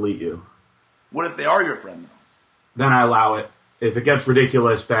just delete you. What if they are your friend, though? Then I allow it. If it gets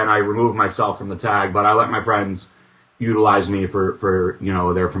ridiculous, then I remove myself from the tag. But I let my friends utilize me for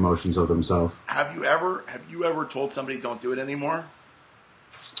their promotions of themselves. Have you ever told somebody don't do it anymore?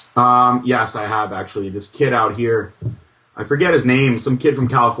 Yes, I have actually. This kid out here, I forget his name, some kid from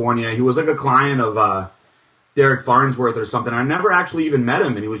California. He was like a client of Derek Farnsworth or something. I never actually even met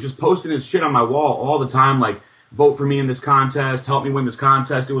him, and he was just posting his shit on my wall all the time, like, vote for me in this contest, help me win this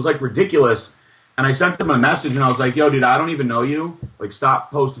contest. It was like ridiculous. And I sent him a message, and I was like, yo, dude, I don't even know you. Like,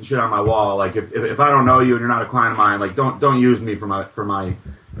 stop posting shit on my wall. Like, if I don't know you and you're not a client of mine, like, don't use me for my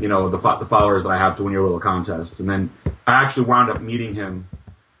the followers that I have to win your little contests. And then I actually wound up meeting him,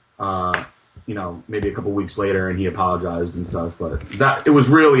 maybe a couple weeks later, and he apologized and stuff. But it was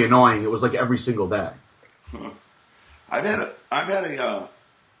really annoying. It was like every single day. I've had a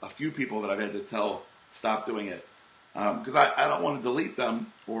few people that I've had to tell stop doing it because I don't want to delete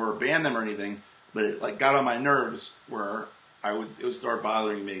them or ban them or anything. But it got on my nerves where it would start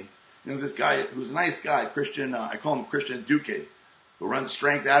bothering me. This guy who's a nice guy, Christian, I call him Christian Duque, who runs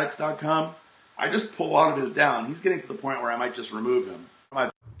StrengthAddicts.com. I just pull a lot of his down. He's getting to the point where I might just remove him.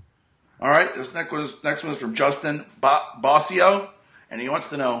 All right, this next one is from Justin Bossio, and he wants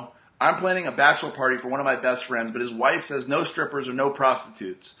to know, I'm planning a bachelor party for one of my best friends, but his wife says no strippers or no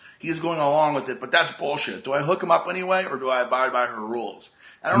prostitutes. He's going along with it, but that's bullshit. Do I hook him up anyway, or do I abide by her rules?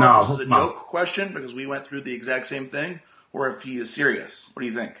 I don't know if this is a joke question because we went through the exact same thing, or if he is serious. What do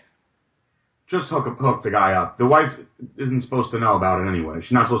you think? Just hook the guy up. The wife isn't supposed to know about it anyway.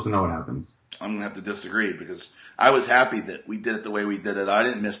 She's not supposed to know what happens. I'm going to have to disagree because I was happy that we did it the way we did it. I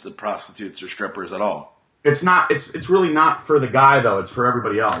didn't miss the prostitutes or strippers at all. It's really not for the guy, though. It's for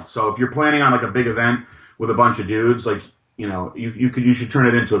everybody else. So if you're planning on like a big event with a bunch of dudes, like, you should turn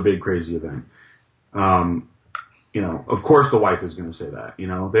it into a big crazy event. Of course the wife is going to say that.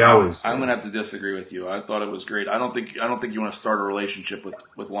 They always. I'm going to have to disagree with you. I thought it was great. I don't think you want to start a relationship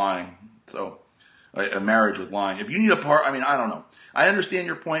with lying. So a marriage with lying. If you need I don't know. I understand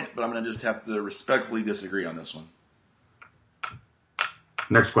your point, but I'm going to just have to respectfully disagree on this one.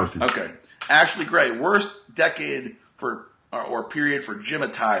 Next question. Okay. Ashley Gray, worst decade or period for gym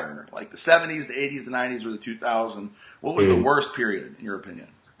attire, like the 70s, the 80s, the 90s, or the 2000s. What was 80s. The worst period in your opinion?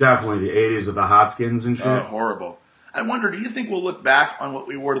 Definitely the 80s of the Hotskins and shit. Oh, horrible. I wonder, do you think we'll look back on what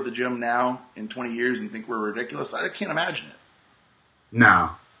we wore to the gym now in 20 years and think we're ridiculous? I can't imagine it. No.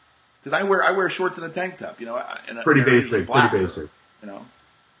 Because I wear shorts and a tank top, Pretty basic. Pretty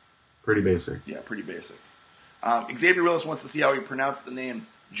basic. Yeah, pretty basic. Xavier Willis wants to see how we pronounce the name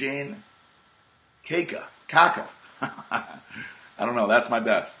Jane Kaka. I don't know. That's my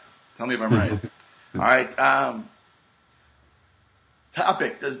best. Tell me if I'm right. All right.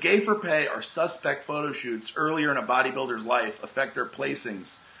 Topic. Does gay for pay or suspect photo shoots earlier in a bodybuilder's life affect their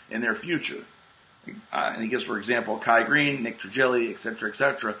placings in their future? And he gives, for example, Kai Green, Nick Trigili, etc.,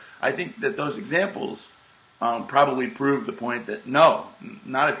 etc. I think that those examples probably prove the point that no,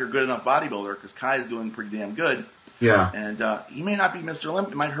 not if you're a good enough bodybuilder, because Kai is doing pretty damn good. Yeah. And he may not be Mr.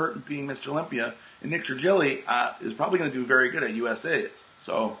 Olympia. It might hurt being Mr. Olympia. And Nick Trigili is probably going to do very good at USA's.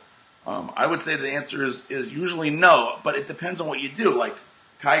 So I would say the answer is usually no, but it depends on what you do. Like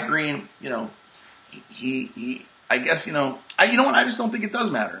Kai Green, he I guess, you know what? I just don't think it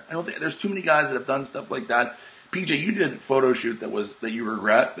does matter. I don't think there's too many guys that have done stuff like that. PJ, you did a photo shoot that you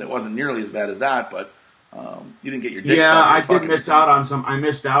regret. That wasn't nearly as bad as that, but you didn't get your dick. Yeah, I did miss out on some. I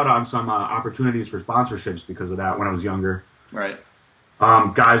missed out on some opportunities for sponsorships because of that when I was younger. Right.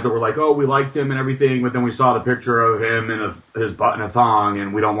 Guys that were like, "Oh, we liked him and everything," but then we saw the picture of him in his butt in a thong,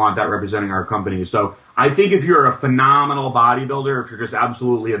 and we don't want that representing our company. So I think if you're a phenomenal bodybuilder, if you're just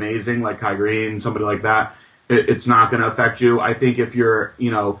absolutely amazing, like Kai Green, somebody like that, it's not going to affect you. I think if you're,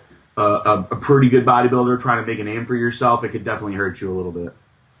 a pretty good bodybuilder trying to make a name for yourself, it could definitely hurt you a little bit.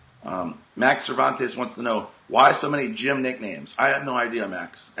 Max Cervantes wants to know, why so many gym nicknames? I have no idea,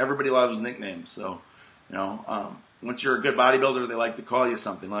 Max. Everybody loves nicknames. So, once you're a good bodybuilder, they like to call you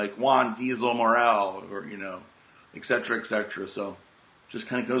something like Juan Diesel Morel or, et cetera, et cetera. So just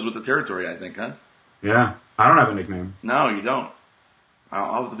kind of goes with the territory, I think, huh? Yeah. I don't have a nickname. No, you don't.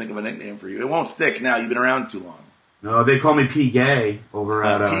 I'll have to think of a nickname for you. It won't stick now. You've been around too long. No, they call me P. Gay over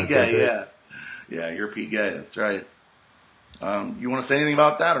at... P. Gay, yeah. Yeah, you're P. Gay. That's right. You want to say anything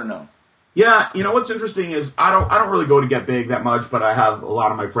about that or no? Yeah, what's interesting is I don't really go to Get Big that much, but I have a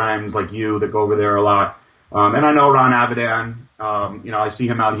lot of my friends like you that go over there a lot. And I know Ron Avidan. I see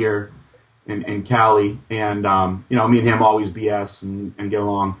him out here in Cali, and me and him always BS and get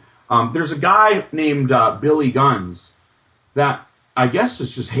along. There's a guy named Billy Guns that I guess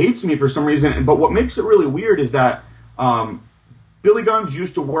just hates me for some reason. But what makes it really weird is that Billy Guns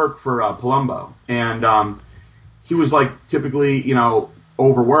used to work for Palumbo, and he was like typically,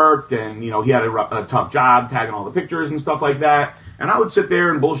 overworked, and he had a tough job tagging all the pictures and stuff like that. And I would sit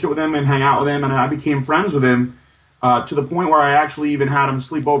there and bullshit with him and hang out with him, and I became friends with him to the point where I actually even had him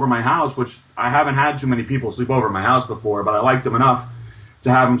sleep over my house, which I haven't had too many people sleep over my house before, but I liked him enough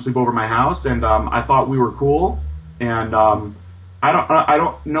to have him sleep over my house, and I thought we were cool. And I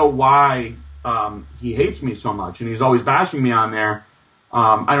don't know why he hates me so much, and he's always bashing me on there.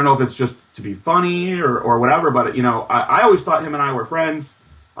 I don't know if it's just to be funny or whatever, but I always thought him and I were friends,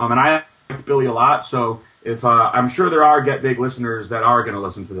 and I liked Billy a lot. So if I'm sure there are Get Big listeners that are going to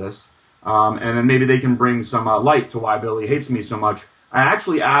listen to this, and then maybe they can bring some light to why Billy hates me so much. I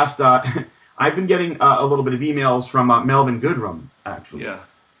actually asked. I've been getting a little bit of emails from Melvin Goodrum, actually. Yeah.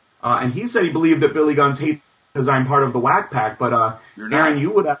 And he said he believed that Billy Guns hates because I'm part of the Whack Pack, but Aaron, you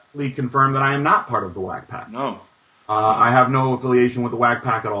would actually confirm that I am not part of the Whack Pack. No. I have no affiliation with the Whack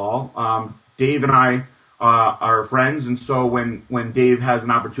Pack at all. Dave and I are friends, and so when Dave has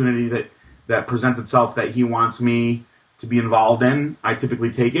an opportunity that presents itself that he wants me to be involved in, I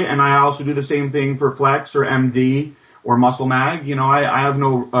typically take it. And I also do the same thing for Flex or MD or Muscle Mag. I have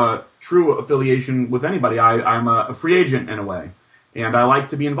no true affiliation with anybody. I'm a free agent in a way. And I like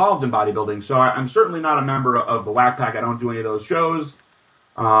to be involved in bodybuilding. So I'm certainly not a member of the Whack Pack. I don't do any of those shows.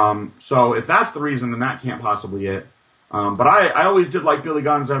 So if that's the reason, then that can't possibly it. But I always did like Billy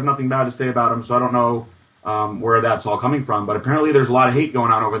Guns. I have nothing bad to say about him, so I don't know where that's all coming from. But apparently there's a lot of hate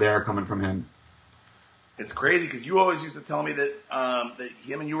going on over there coming from him. It's crazy because you always used to tell me that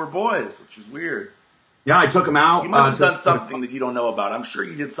him and you were boys, which is weird. Yeah, I took him out. You must have done something that you don't know about. I'm sure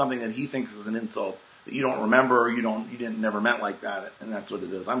you did something that he thinks is an insult that you don't remember or you didn't never meant like that, and that's what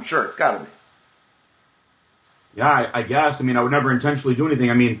it is. I'm sure it's got to be. Yeah, I guess. I mean, I would never intentionally do anything.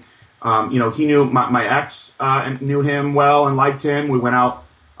 I mean, he knew my ex and knew him well and liked him. We went out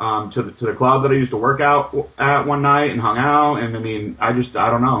to the club that I used to work out at one night and hung out. And I mean, I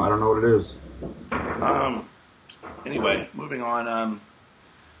don't know. I don't know what it is. Anyway, moving on.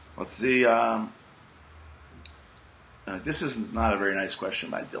 Let's see. This is not a very nice question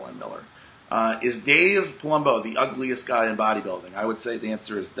by Dylan Miller. Is Dave Palumbo the ugliest guy in bodybuilding? I would say the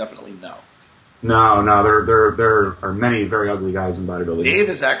answer is definitely no. No, there are many very ugly guys in bodybuilding. Dave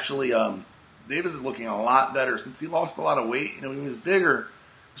is actually, Dave is looking a lot better since he lost a lot of weight. He was bigger,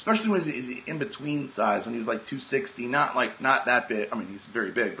 especially when he was in between size, when he was like 260, not that big. I mean, he's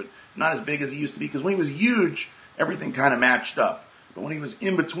very big, but not as big as he used to be. Because when he was huge, everything kind of matched up. But when he was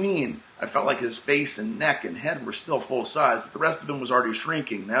in between, I felt like his face and neck and head were still full size, but the rest of him was already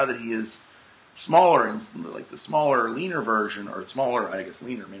shrinking. Now that he is smaller and like the smaller, leaner version, or smaller, I guess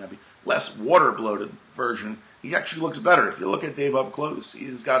leaner may not be, less water bloated version, he actually looks better. If you look at Dave up close,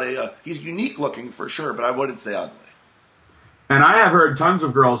 he's got he's unique looking for sure, but I wouldn't say ugly. And I have heard tons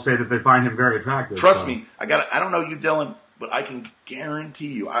of girls say that they find him very attractive. Trust me, I don't know you, Dylan, but I can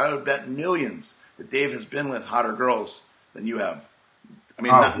guarantee you, I would bet millions that Dave has been with hotter girls than you have. I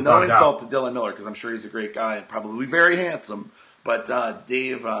mean, no insult to Dylan Miller, because I'm sure he's a great guy and probably very handsome, but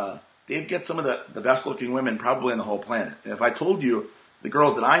Dave gets some of the best looking women probably on the whole planet. And if I told you the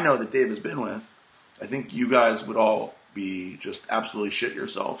girls that I know that Dave has been with, I think you guys would all be just absolutely shit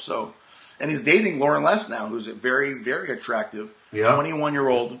yourself. So And he's dating Lauren Les now, who's a very, very attractive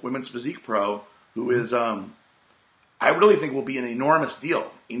 21-year-old women's physique pro who is, I really think will be an enormous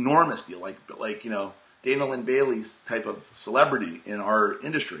deal, like Dana Lynn Bailey's type of celebrity in our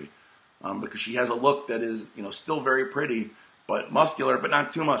industry, because she has a look that is, still very pretty, but muscular, but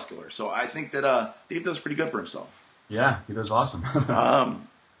not too muscular. So I think that Dave does pretty good for himself. Yeah, he does awesome.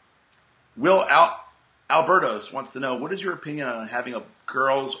 Will Albertos wants to know, what is your opinion on having a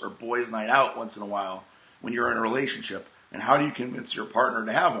girls' or boys' night out once in a while when you're in a relationship, and how do you convince your partner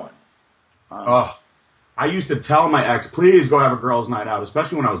to have one? I used to tell my ex, please go have a girls' night out,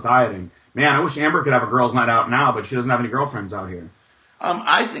 especially when I was dieting. Man, I wish Amber could have a girls' night out now, but she doesn't have any girlfriends out here.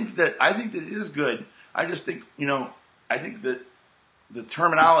 I think that it is good. I just think, I think that the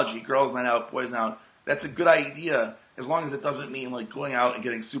terminology, girls' night out, boys' night out, that's a good idea as long as it doesn't mean like going out and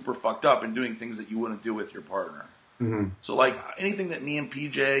getting super fucked up and doing things that you wouldn't do with your partner. Mm-hmm. So like anything that me and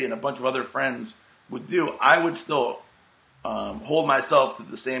PJ and a bunch of other friends would do, I would still hold myself to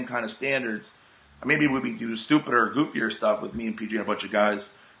the same kind of standards. Maybe we do stupider or goofier stuff with me and PJ and a bunch of guys,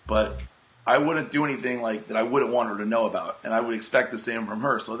 but I wouldn't do anything like that I wouldn't want her to know about, and I would expect the same from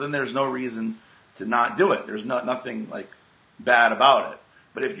her. So then there's no reason to not do it. There's nothing like bad about it.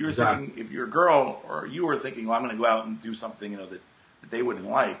 But if you're thinking, if you're a girl or you were thinking, well, I'm going to go out and do something, that they wouldn't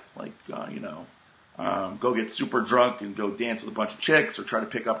like go get super drunk and go dance with a bunch of chicks or try to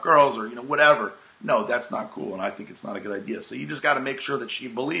pick up girls or whatever. No, that's not cool, and I think it's not a good idea. So you just got to make sure that she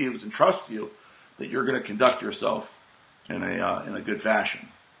believes and trusts you that you're going to conduct yourself in a good fashion.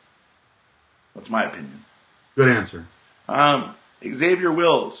 That's my opinion. Good answer. Xavier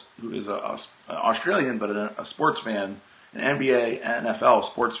Wills, who is an Australian but a sports fan, an NBA and NFL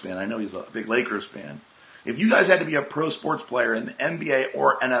sports fan. I know he's a big Lakers fan. If you guys had to be a pro sports player in the NBA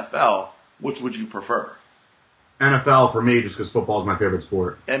or NFL, which would you prefer? NFL for me, just because football is my favorite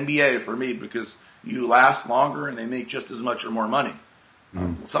sport. NBA for me, because you last longer and they make just as much or more money.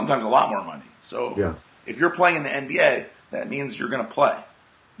 Sometimes a lot more money. So if you're playing in the NBA, that means you're going to play.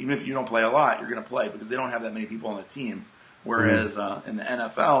 Even if you don't play a lot, you're going to play because they don't have that many people on the team. Whereas in the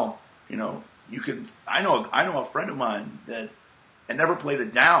NFL, you could. I know a friend of mine that never played a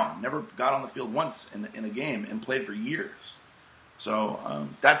down, never got on the field once in a game, and played for years. So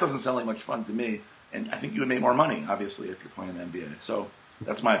that doesn't sound like much fun to me. And I think you would make more money, obviously, if you're playing in the NBA. So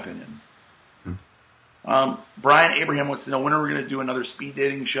that's my opinion. Brian Abraham wants to know, when are we going to do another speed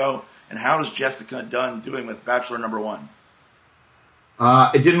dating show, and how is Jessica Dunn doing with Bachelor number 1?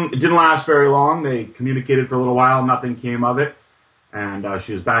 It didn't last very long. They communicated for a little while. Nothing came of it. And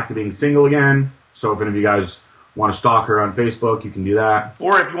she was back to being single again. So if any of you guys want to stalk her on Facebook, you can do that.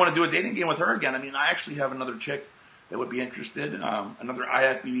 Or if you want to do a dating game with her again. I actually have another chick that would be interested. Another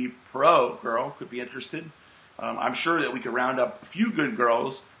IFBB pro girl could be interested. I'm sure that we could round up a few good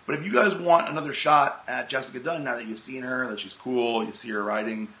girls. But if you guys want another shot at Jessica Dunn, now that you've seen her, that she's cool, you see her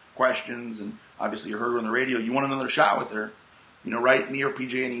writing questions, and obviously you heard her on the radio, you want another shot with her, write me or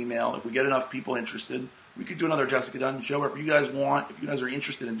PJ an email. If we get enough people interested, we could do another Jessica Dunn show. Or if you guys are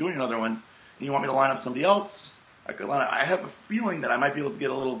interested in doing another one, and you want me to line up somebody else, I could line up. I have a feeling that I might be able to get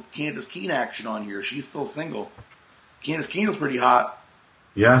a little Candace Keene action on here. She's still single. Candace Keene is pretty hot.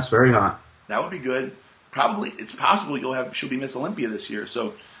 Yes, very hot. That would be good. Probably, it's possible she'll be Miss Olympia this year.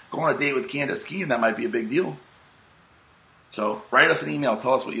 So go on a date with Candace Keene, that might be a big deal. So write us an email.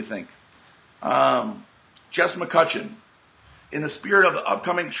 Tell us what you think. Jess McCutcheon. In the spirit of the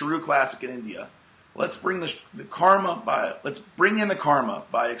upcoming Chiru Classic in India, let's bring in the karma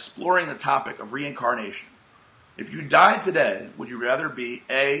by exploring the topic of reincarnation. If you died today, would you rather be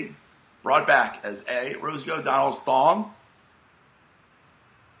A, brought back as A, Rosie O'Donnell's thong,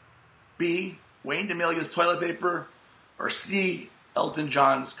 B, Wayne D'Amelia's toilet paper, or C, Elton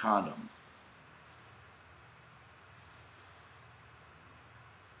John's condom?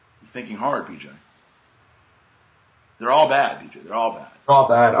 You're thinking hard, PJ. They're all bad, PJ. They're all bad. They're all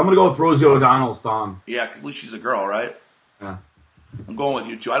bad. I'm going to go with Rosie O'Donnell's thong. Yeah, because at least she's a girl, right? Yeah. I'm going with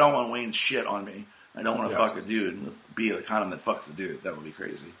you, too. I don't want Wayne's shit on me. I don't want to fuck a dude and be the condom that fucks the dude. That would be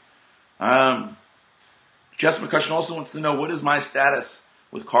crazy. Jess McCutcheon also wants to know, what is my status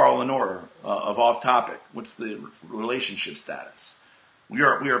with Carl Lenore of Off Topic? What's the relationship status? We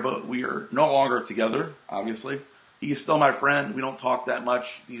are no longer together, obviously. He's still my friend. We don't talk that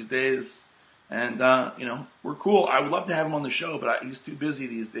much these days. And, we're cool. I would love to have him on the show, but he's too busy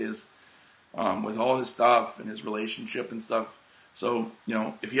these days with all his stuff and his relationship and stuff. So,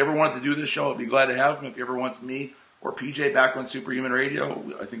 if he ever wanted to do this show, I'd be glad to have him. If he ever wants me or PJ back on Superhuman Radio,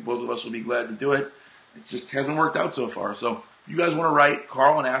 I think both of us will be glad to do it. It just hasn't worked out so far. So, if you guys want to write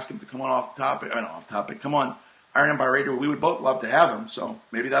Carl and ask him to come on Off Topic, come on Iron Empire Radio, we would both love to have him. So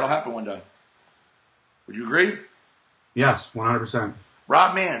maybe that'll happen one day. Would you agree? Yes, 100%.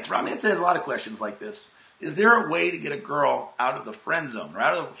 Rob Mance. Rob Mance has a lot of questions like this. Is there a way to get a girl out of the friend zone, or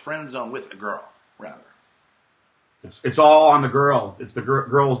out of the friend zone with a girl, rather? It's all on the girl. It's the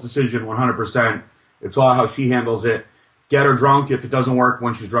girl's decision, 100%. It's all how she handles it. Get her drunk. If it doesn't work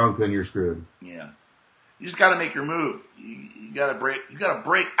when she's drunk, then you're screwed. Yeah. You just got to make your move. You got to break. You got to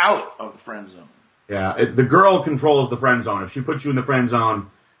break out of the friend zone. Yeah, the girl controls the friend zone. If she puts you in the friend zone,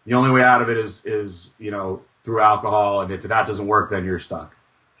 the only way out of it is through alcohol, and if that doesn't work, then you're stuck.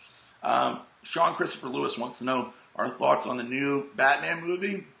 Sean Christopher Lewis wants to know our thoughts on the new Batman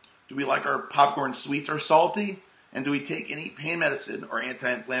movie. Do we like our popcorn sweet or salty? And do we take any pain medicine or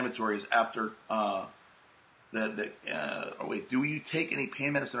anti-inflammatories after do we take any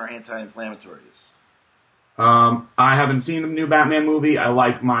pain medicine or anti-inflammatories? I haven't seen the new Batman movie. I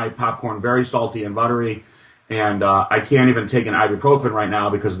like my popcorn very salty and buttery, and I can't even take an ibuprofen right now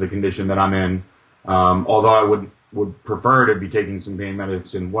because of the condition that I'm in. Although I would prefer to be taking some pain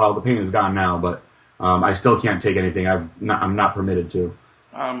medicine. Well, the pain is gone now, but I still can't take anything. I'm not permitted to.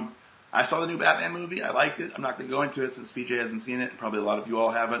 I saw the new Batman movie. I liked it. I'm not going to go into it since PJ hasn't seen it, and probably a lot of you all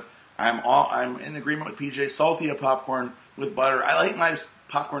haven't. I'm in agreement with PJ. Salty a popcorn with butter. I like my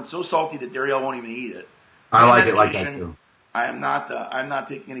popcorn so salty that Darielle won't even eat it. I like it like that too. I'm not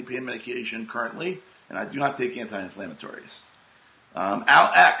taking any pain medication currently, and I do not take anti-inflammatories.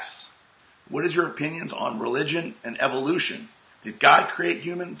 Al X, what is your opinions on religion and evolution? Did God create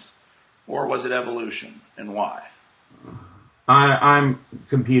humans, or was it evolution, and why? I'm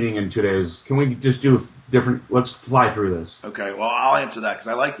competing in 2 days. Can we just do different? Let's fly through this. Okay, well, I'll answer that because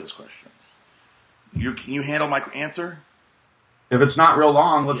I like those questions. Can you handle my answer? If it's not real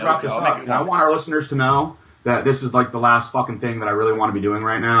long, let's wrap this I'll up. I want our listeners to know that this is like the last fucking thing that I really want to be doing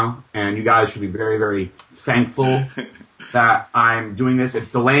right now, and you guys should be very, very thankful that I'm doing this.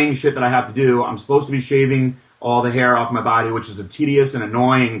 It's delaying shit that I have to do. I'm supposed to be shaving all the hair off my body, which is a tedious and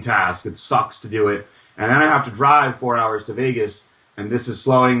annoying task. It sucks to do it. And then I have to drive 4 hours to Vegas, and this is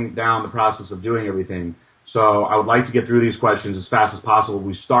slowing down the process of doing everything. So I would like to get through these questions as fast as possible.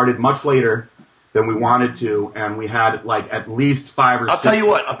 We started much later than we wanted to, and we had like at least 5 or 6. I'll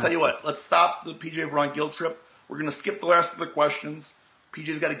tell you what. Let's stop the PJ Braun guilt trip. We're going to skip the rest of the questions.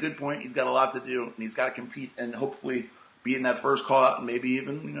 PJ's got a good point. He's got a lot to do, and he's got to compete and hopefully be in that first call out, and maybe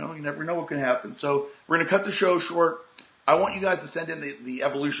even, you never know what can happen. So we're going to cut the show short. I want you guys to send in the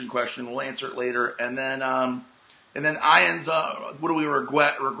evolution question. We'll answer it later. And then Ian's, what do we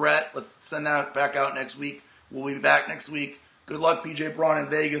regret? Let's send that back out next week. We'll be back next week. Good luck, PJ Braun in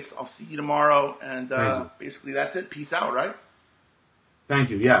Vegas. I'll see you tomorrow. And basically that's it. Peace out, right? Thank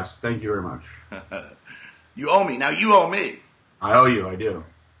you. Yes. Thank you very much. You owe me. Now you owe me. I owe you. I do.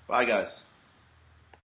 Bye, guys.